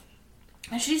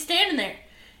 And she's standing there,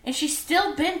 and she's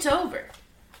still bent over.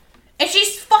 And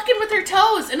she's fucking with her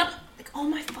toes, and I'm like, oh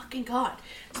my fucking god.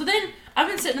 So then, I've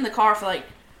been sitting in the car for, like,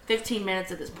 15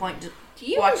 minutes at this point just Do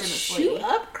you watching this shoot lady.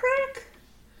 up crack?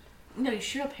 No, you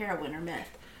shoot up heroin or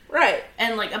meth. Right.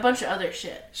 And, like, a bunch of other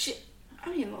shit.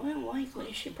 Well,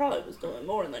 likely, she probably was doing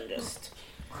more than just...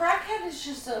 Crackhead is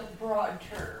just a broad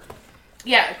term.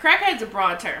 Yeah, crackhead's a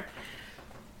broad term.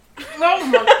 Oh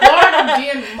my god, I'm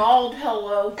being mauled,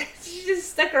 hello. She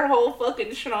just stuck her whole fucking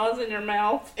schnoz in your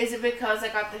mouth. Is it because I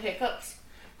got the hiccups?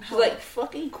 She's like,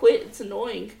 fucking quit, it's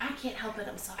annoying. I can't help it,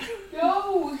 I'm sorry.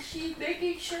 No, she's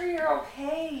making sure you're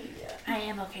okay. I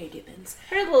am okay, Dibbins.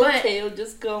 Her little tail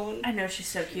just going. I know, she's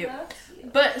so cute. That's you.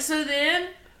 But, so then,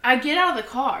 I get out of the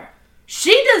car.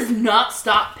 She does not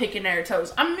stop picking at her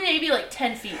toes. I'm maybe like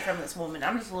 10 feet from this woman.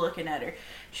 I'm just looking at her.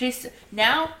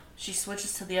 Now, she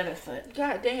switches to the other foot.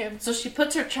 God damn. So she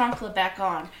puts her chancla back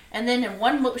on. And then in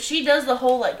one move, she does the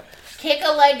whole, like, kick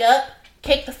a leg up,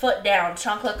 kick the foot down,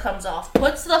 chancla comes off,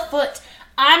 puts the foot,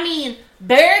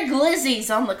 bare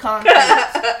glizzies on the concrete.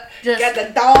 Just, got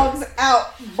the dogs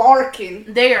out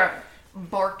barking. they are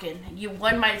barking.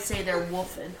 One might say they're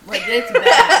woofing. Like, it's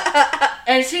bad.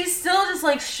 And she's still just,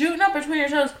 like, shooting up between her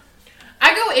toes.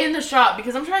 I go in the shop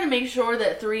because I'm trying to make sure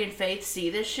that 3 and Faith see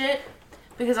this shit.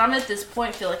 Because I'm at this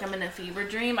point feel like I'm in a fever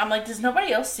dream. I'm like, does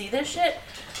nobody else see this shit?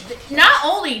 Not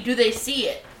only do they see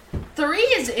it, 3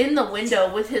 is in the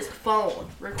window with his phone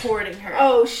recording her.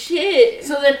 Oh, shit.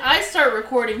 So then I start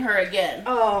recording her again.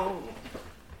 Oh.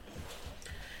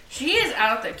 She is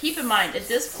out there. Keep in mind, at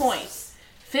this point,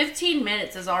 15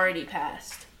 minutes has already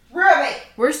passed. Ruby!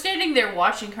 We're standing there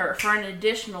watching her for an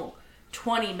additional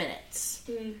 20 minutes.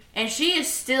 And she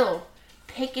is still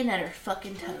picking at her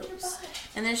fucking toes.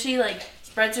 And then she, like,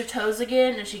 spreads her toes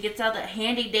again, and she gets out that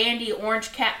handy-dandy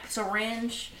orange cap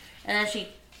syringe, and then she...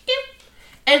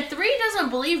 And 3 doesn't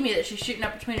believe me that she's shooting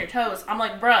up between her toes. I'm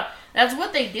like, bruh, that's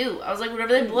what they do. I was like,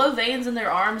 whenever they blow veins in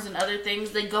their arms and other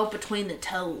things, they go between the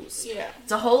toes. Yeah.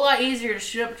 It's a whole lot easier to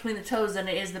shoot up between the toes than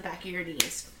it is the back of your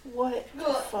knees. What the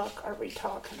fuck are we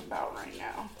talking about right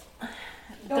now?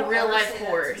 The real life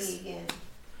horrors.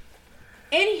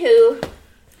 Anywho.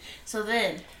 So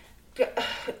then...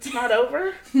 It's not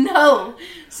over? No.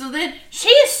 So then,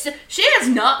 she has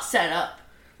not set up.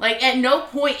 Like, at no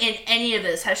point in any of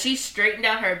this has she straightened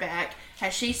out her back,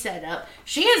 has she set up.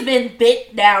 She has been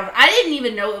bent down. I didn't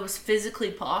even know it was physically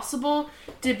possible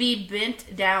to be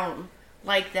bent down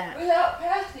like that. Without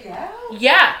passing out?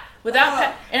 Yeah.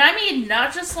 And I mean,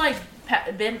 not just, like,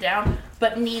 bent down,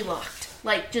 but knee locked.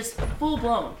 Like, just full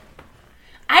blown.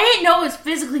 I didn't know it was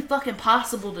physically fucking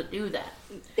possible to do that.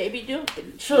 They be doing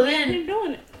it. So then, They're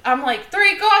doing it. I'm like,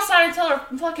 3, go outside and tell her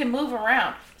to fucking move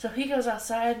around. So he goes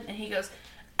outside and he goes,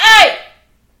 hey!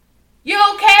 You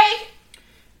okay?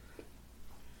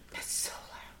 That's so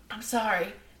loud. I'm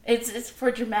sorry. It's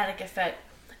for dramatic effect.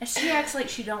 And she acts like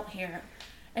she don't hear him.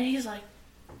 And he's like,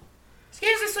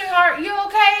 excuse me, sweetheart, you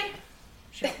okay?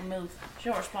 She don't move. She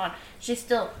don't respond. She's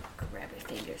still grabbing her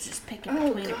fingers, just picking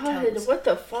between her toes. What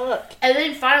the fuck? And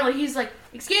then finally he's like,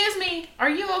 excuse me, are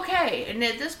you okay? And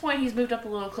at this point he's moved up a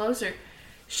little closer.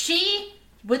 She,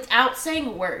 without saying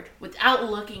a word, without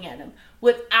looking at him,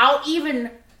 without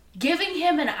even giving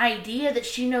him an idea that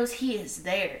she knows he is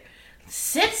there,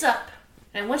 sits up.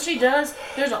 And when she does,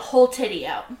 there's a whole titty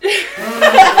out. Like,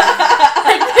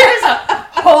 there's a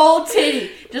whole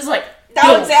titty. Just like,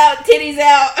 dogs boom. out, titties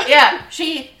out. Yeah,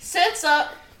 she sits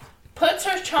up, puts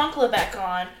her chancla back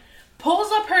on,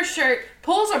 pulls up her shirt,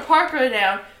 pulls her parka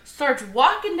down, starts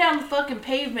walking down the fucking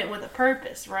pavement with a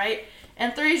purpose, right?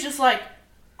 And 3's just like,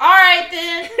 alright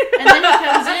then. And then he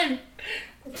comes in.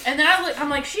 And then I'm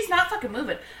like, she's not fucking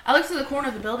moving. I look to the corner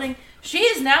of the building. She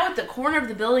is now at the corner of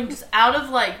the building, just out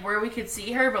of, like, where we could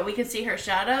see her, but we could see her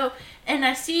shadow. And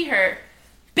I see her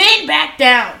bent back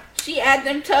down. She had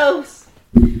them toes.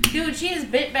 Dude, she is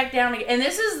bent back down again. And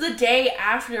this is the day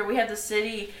after we had the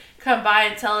city come by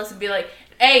and tell us and be like,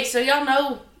 hey, so y'all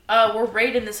know we're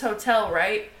raiding this hotel,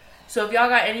 right? So if y'all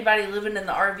got anybody living in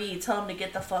the RV, tell them to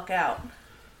get the fuck out.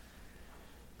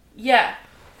 Yeah.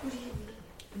 What do you mean?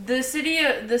 The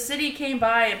city came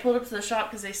by and pulled up to the shop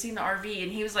because they seen the RV,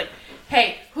 and he was like,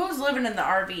 hey, who's living in the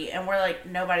RV? And we're like,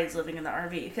 nobody's living in the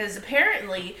RV. Because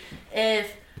apparently,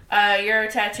 if you're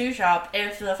a tattoo shop,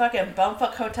 if the fucking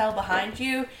bumfuck hotel behind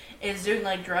you is doing,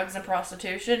 like, drugs and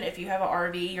prostitution, if you have an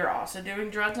RV, you're also doing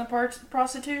drugs and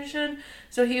prostitution.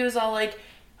 So he was all like,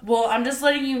 well, I'm just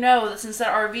letting you know that since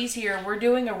that RV's here, we're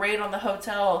doing a raid on the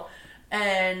hotel,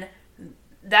 and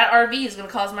that RV is going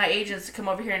to cause my agents to come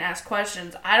over here and ask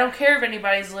questions. I don't care if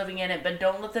anybody's living in it, but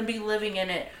don't let them be living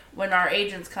in it when our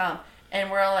agents come.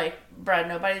 And we're all like, bruh,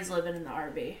 nobody's living in the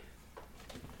RV.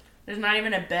 There's not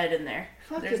even a bed in there.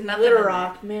 Fucking There's nothing Little in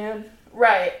Rock, there. man.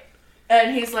 Right.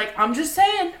 And he's like, I'm just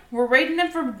saying, we're raiding him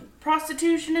for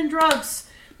prostitution and drugs.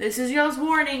 This is y'all's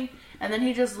warning. And then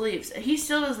he just leaves. He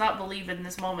still does not believe in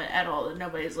this moment at all that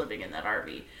nobody's living in that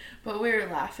RV. But we were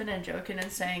laughing and joking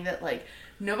and saying that, like,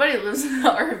 nobody lives in the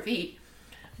RV.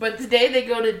 But the day they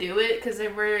go to do it, because they're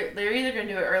either going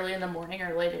to do it early in the morning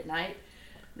or late at night.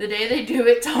 The day they do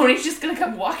it, Tony's just going to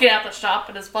come walking out the shop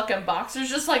in his fucking boxers,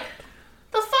 just like,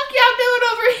 the fuck y'all doing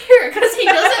over here? Because he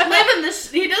doesn't live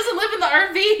in the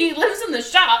RV. He lives in the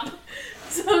shop.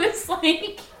 So it's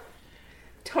like,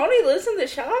 Tony lives in the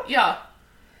shop? yeah.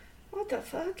 What the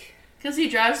fuck? Because he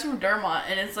drives from Dermont,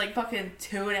 and it's like fucking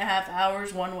 2.5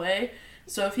 hours one way.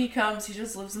 So if he comes, he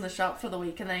just lives in the shop for the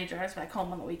week, and then he drives back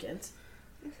home on the weekends.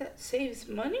 That saves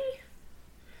money?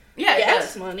 Yeah, it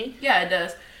Gas does. money. Yeah, it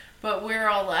does. But we're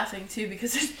all laughing, too,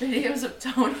 because there's videos of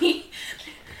Tony.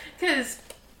 Because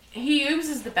he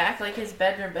uses the back like his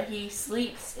bedroom, but he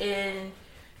sleeps in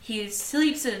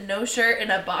no shirt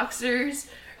and a boxers,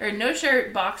 or no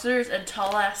shirt, boxers, and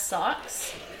tall ass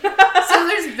socks. So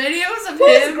there's videos of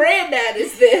Whose him. granddad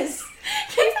is this?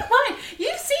 Keep in mind,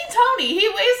 you've seen Tony. He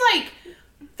weighs like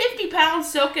 50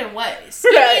 pounds soaking wet.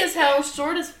 Skinny Right. as hell,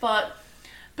 short as fuck.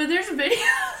 But there's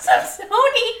videos of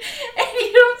Tony, and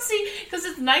you don't see, because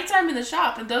it's nighttime in the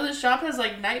shop, and though the shop has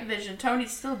like night vision,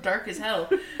 Tony's still dark as hell.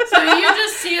 So you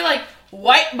just see like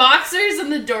white boxers in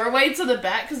the doorway to the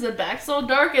back, because the back's all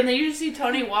dark, and then you just see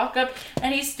Tony walk up,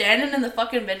 and he's standing in the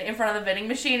fucking in front of the vending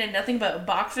machine, and nothing but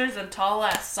boxers and tall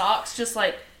ass socks, just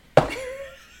like just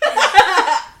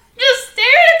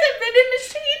staring at the vending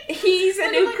machine. He's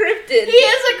a new like, cryptid. He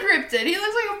is a cryptid. He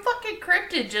looks like a fucking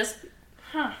cryptid, just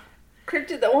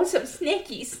Cryptid that wants some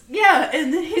snackies. yeah,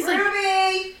 and then he's like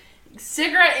Ruby!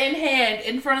 cigarette in hand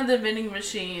in front of the vending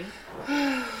machine.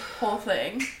 Whole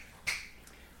thing.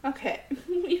 Okay,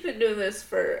 we've been doing this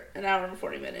for an hour and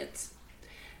 40 minutes.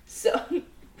 So,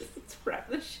 let's wrap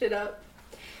this shit up.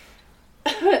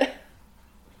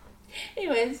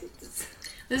 Anyways.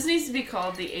 This needs to be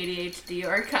called the ADHD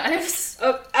Archives.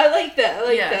 Oh, I like that. I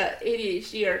like Yeah. that.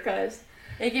 ADHD Archives.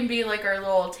 It can be like our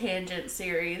little tangent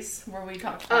series where we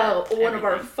talk about One of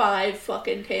our everything. 5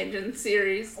 fucking tangent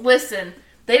series. Listen,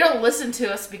 they don't listen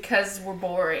to us because we're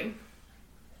boring.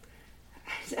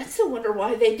 I still wonder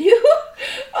why they do.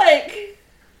 Like,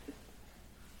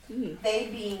 They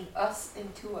being us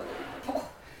and 2 other people.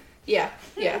 yeah.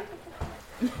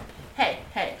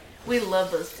 Hey, we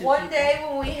love those two One people. day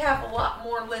when we have a lot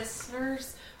more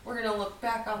listeners, we're going to look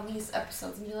back on these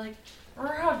episodes and be like,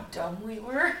 remember how dumb we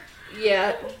were?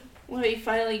 Yeah. When we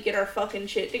finally get our fucking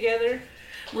shit together.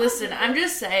 Listen, I'm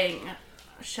just saying,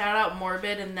 shout out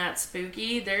Morbid and That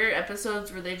Spooky. There are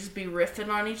episodes where they just be riffing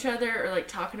on each other or like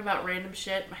talking about random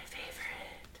shit. My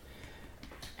favorite.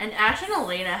 And Ash and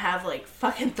Elena have like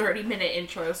fucking 30-minute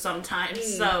intros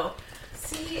sometimes, so.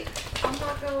 See, I'm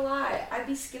not going to lie. I'd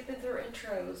be skipping through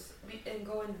intros and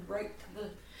going right to the...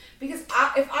 Because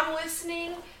if I'm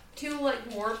listening to,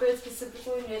 like, Morbid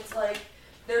specifically, and it's like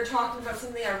they're talking about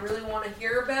something I really want to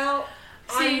hear about,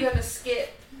 I'm going to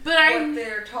skip what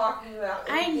they're talking about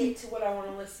and get to what I want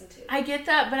to listen to. I get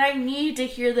that, but I need to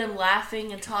hear them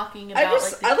laughing and talking about I like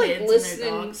kids listening.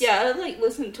 and their dogs. Yeah, I like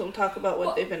listening to them talk about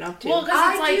what they've been up to. Well, 'cause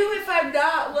I it's like, do if I'm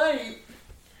not late.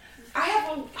 I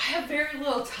have very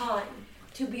little time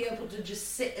to be able to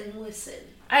just sit and listen.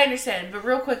 I understand, but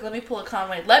real quick, let me pull a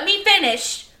Conway. Let me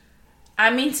finish!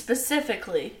 I mean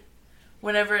specifically,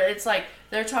 whenever it's like,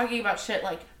 they're talking about shit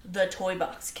like the toy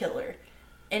box killer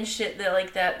and shit that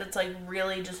like that's like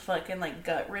really just fucking like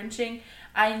gut-wrenching.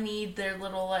 I need their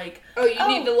little like... you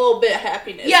need a little bit of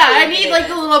happiness. Yeah, I need like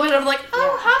the little bit of like,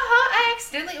 I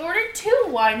accidentally ordered 2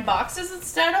 wine boxes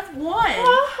instead of 1.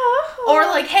 Or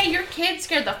like, hey, your kid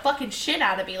scared the fucking shit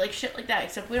out of me. Like shit like that,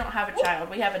 except we don't have a child.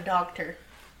 We have a doctor.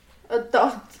 A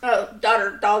dog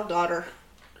daughter.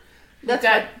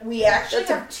 We actually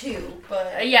have 2,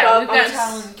 but Yeah, we've I'm got...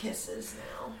 telling kisses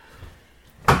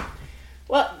now.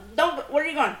 Well, where are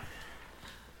you going?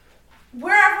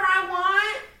 Wherever I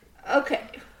want. Okay.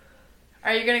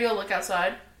 Are you gonna go look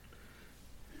outside?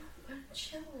 I'm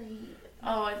chilly.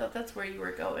 Oh, I thought that's where you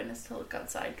were going, is to look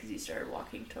outside because you started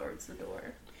walking towards the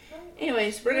door.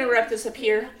 Anyways, we're going to wrap this up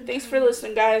here. Thanks for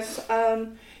listening, guys.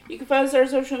 You can find us on our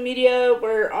social media.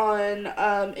 We're on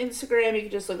Instagram. You can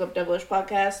just look up Devilish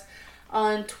Podcast.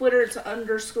 On Twitter, it's at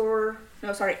 _Devilish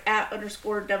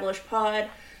Pod.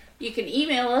 You can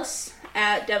email us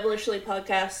at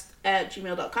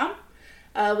devilishlypodcast@gmail.com.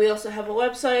 We also have a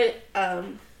website,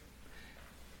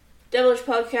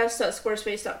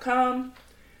 devilishpodcast.squarespace.com.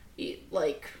 You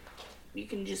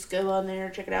can just go on there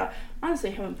and check it out.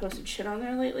 Honestly, I haven't posted shit on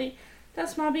there lately.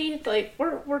 that's mommy. Like,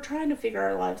 we're trying to figure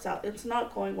our lives out. It's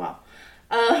not going well.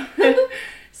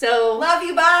 So love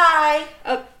you. Bye.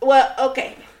 Well,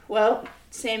 okay. Well,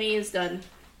 Sami is done.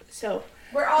 So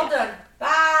we're all done.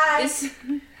 Bye.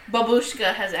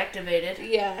 Babushka has activated.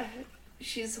 Yeah,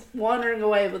 she's wandering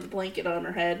away with a blanket on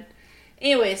her head.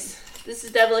 Anyways, this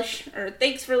is Devilish, or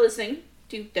thanks for listening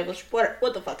to Devilish, what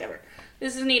the fuck ever.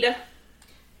 This is Nita.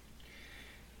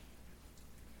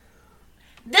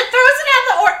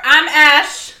 I'm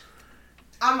Ash.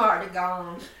 I'm already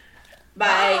gone.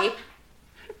 Bye.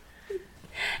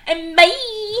 And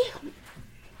bye.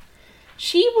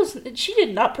 She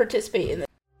did not participate in this.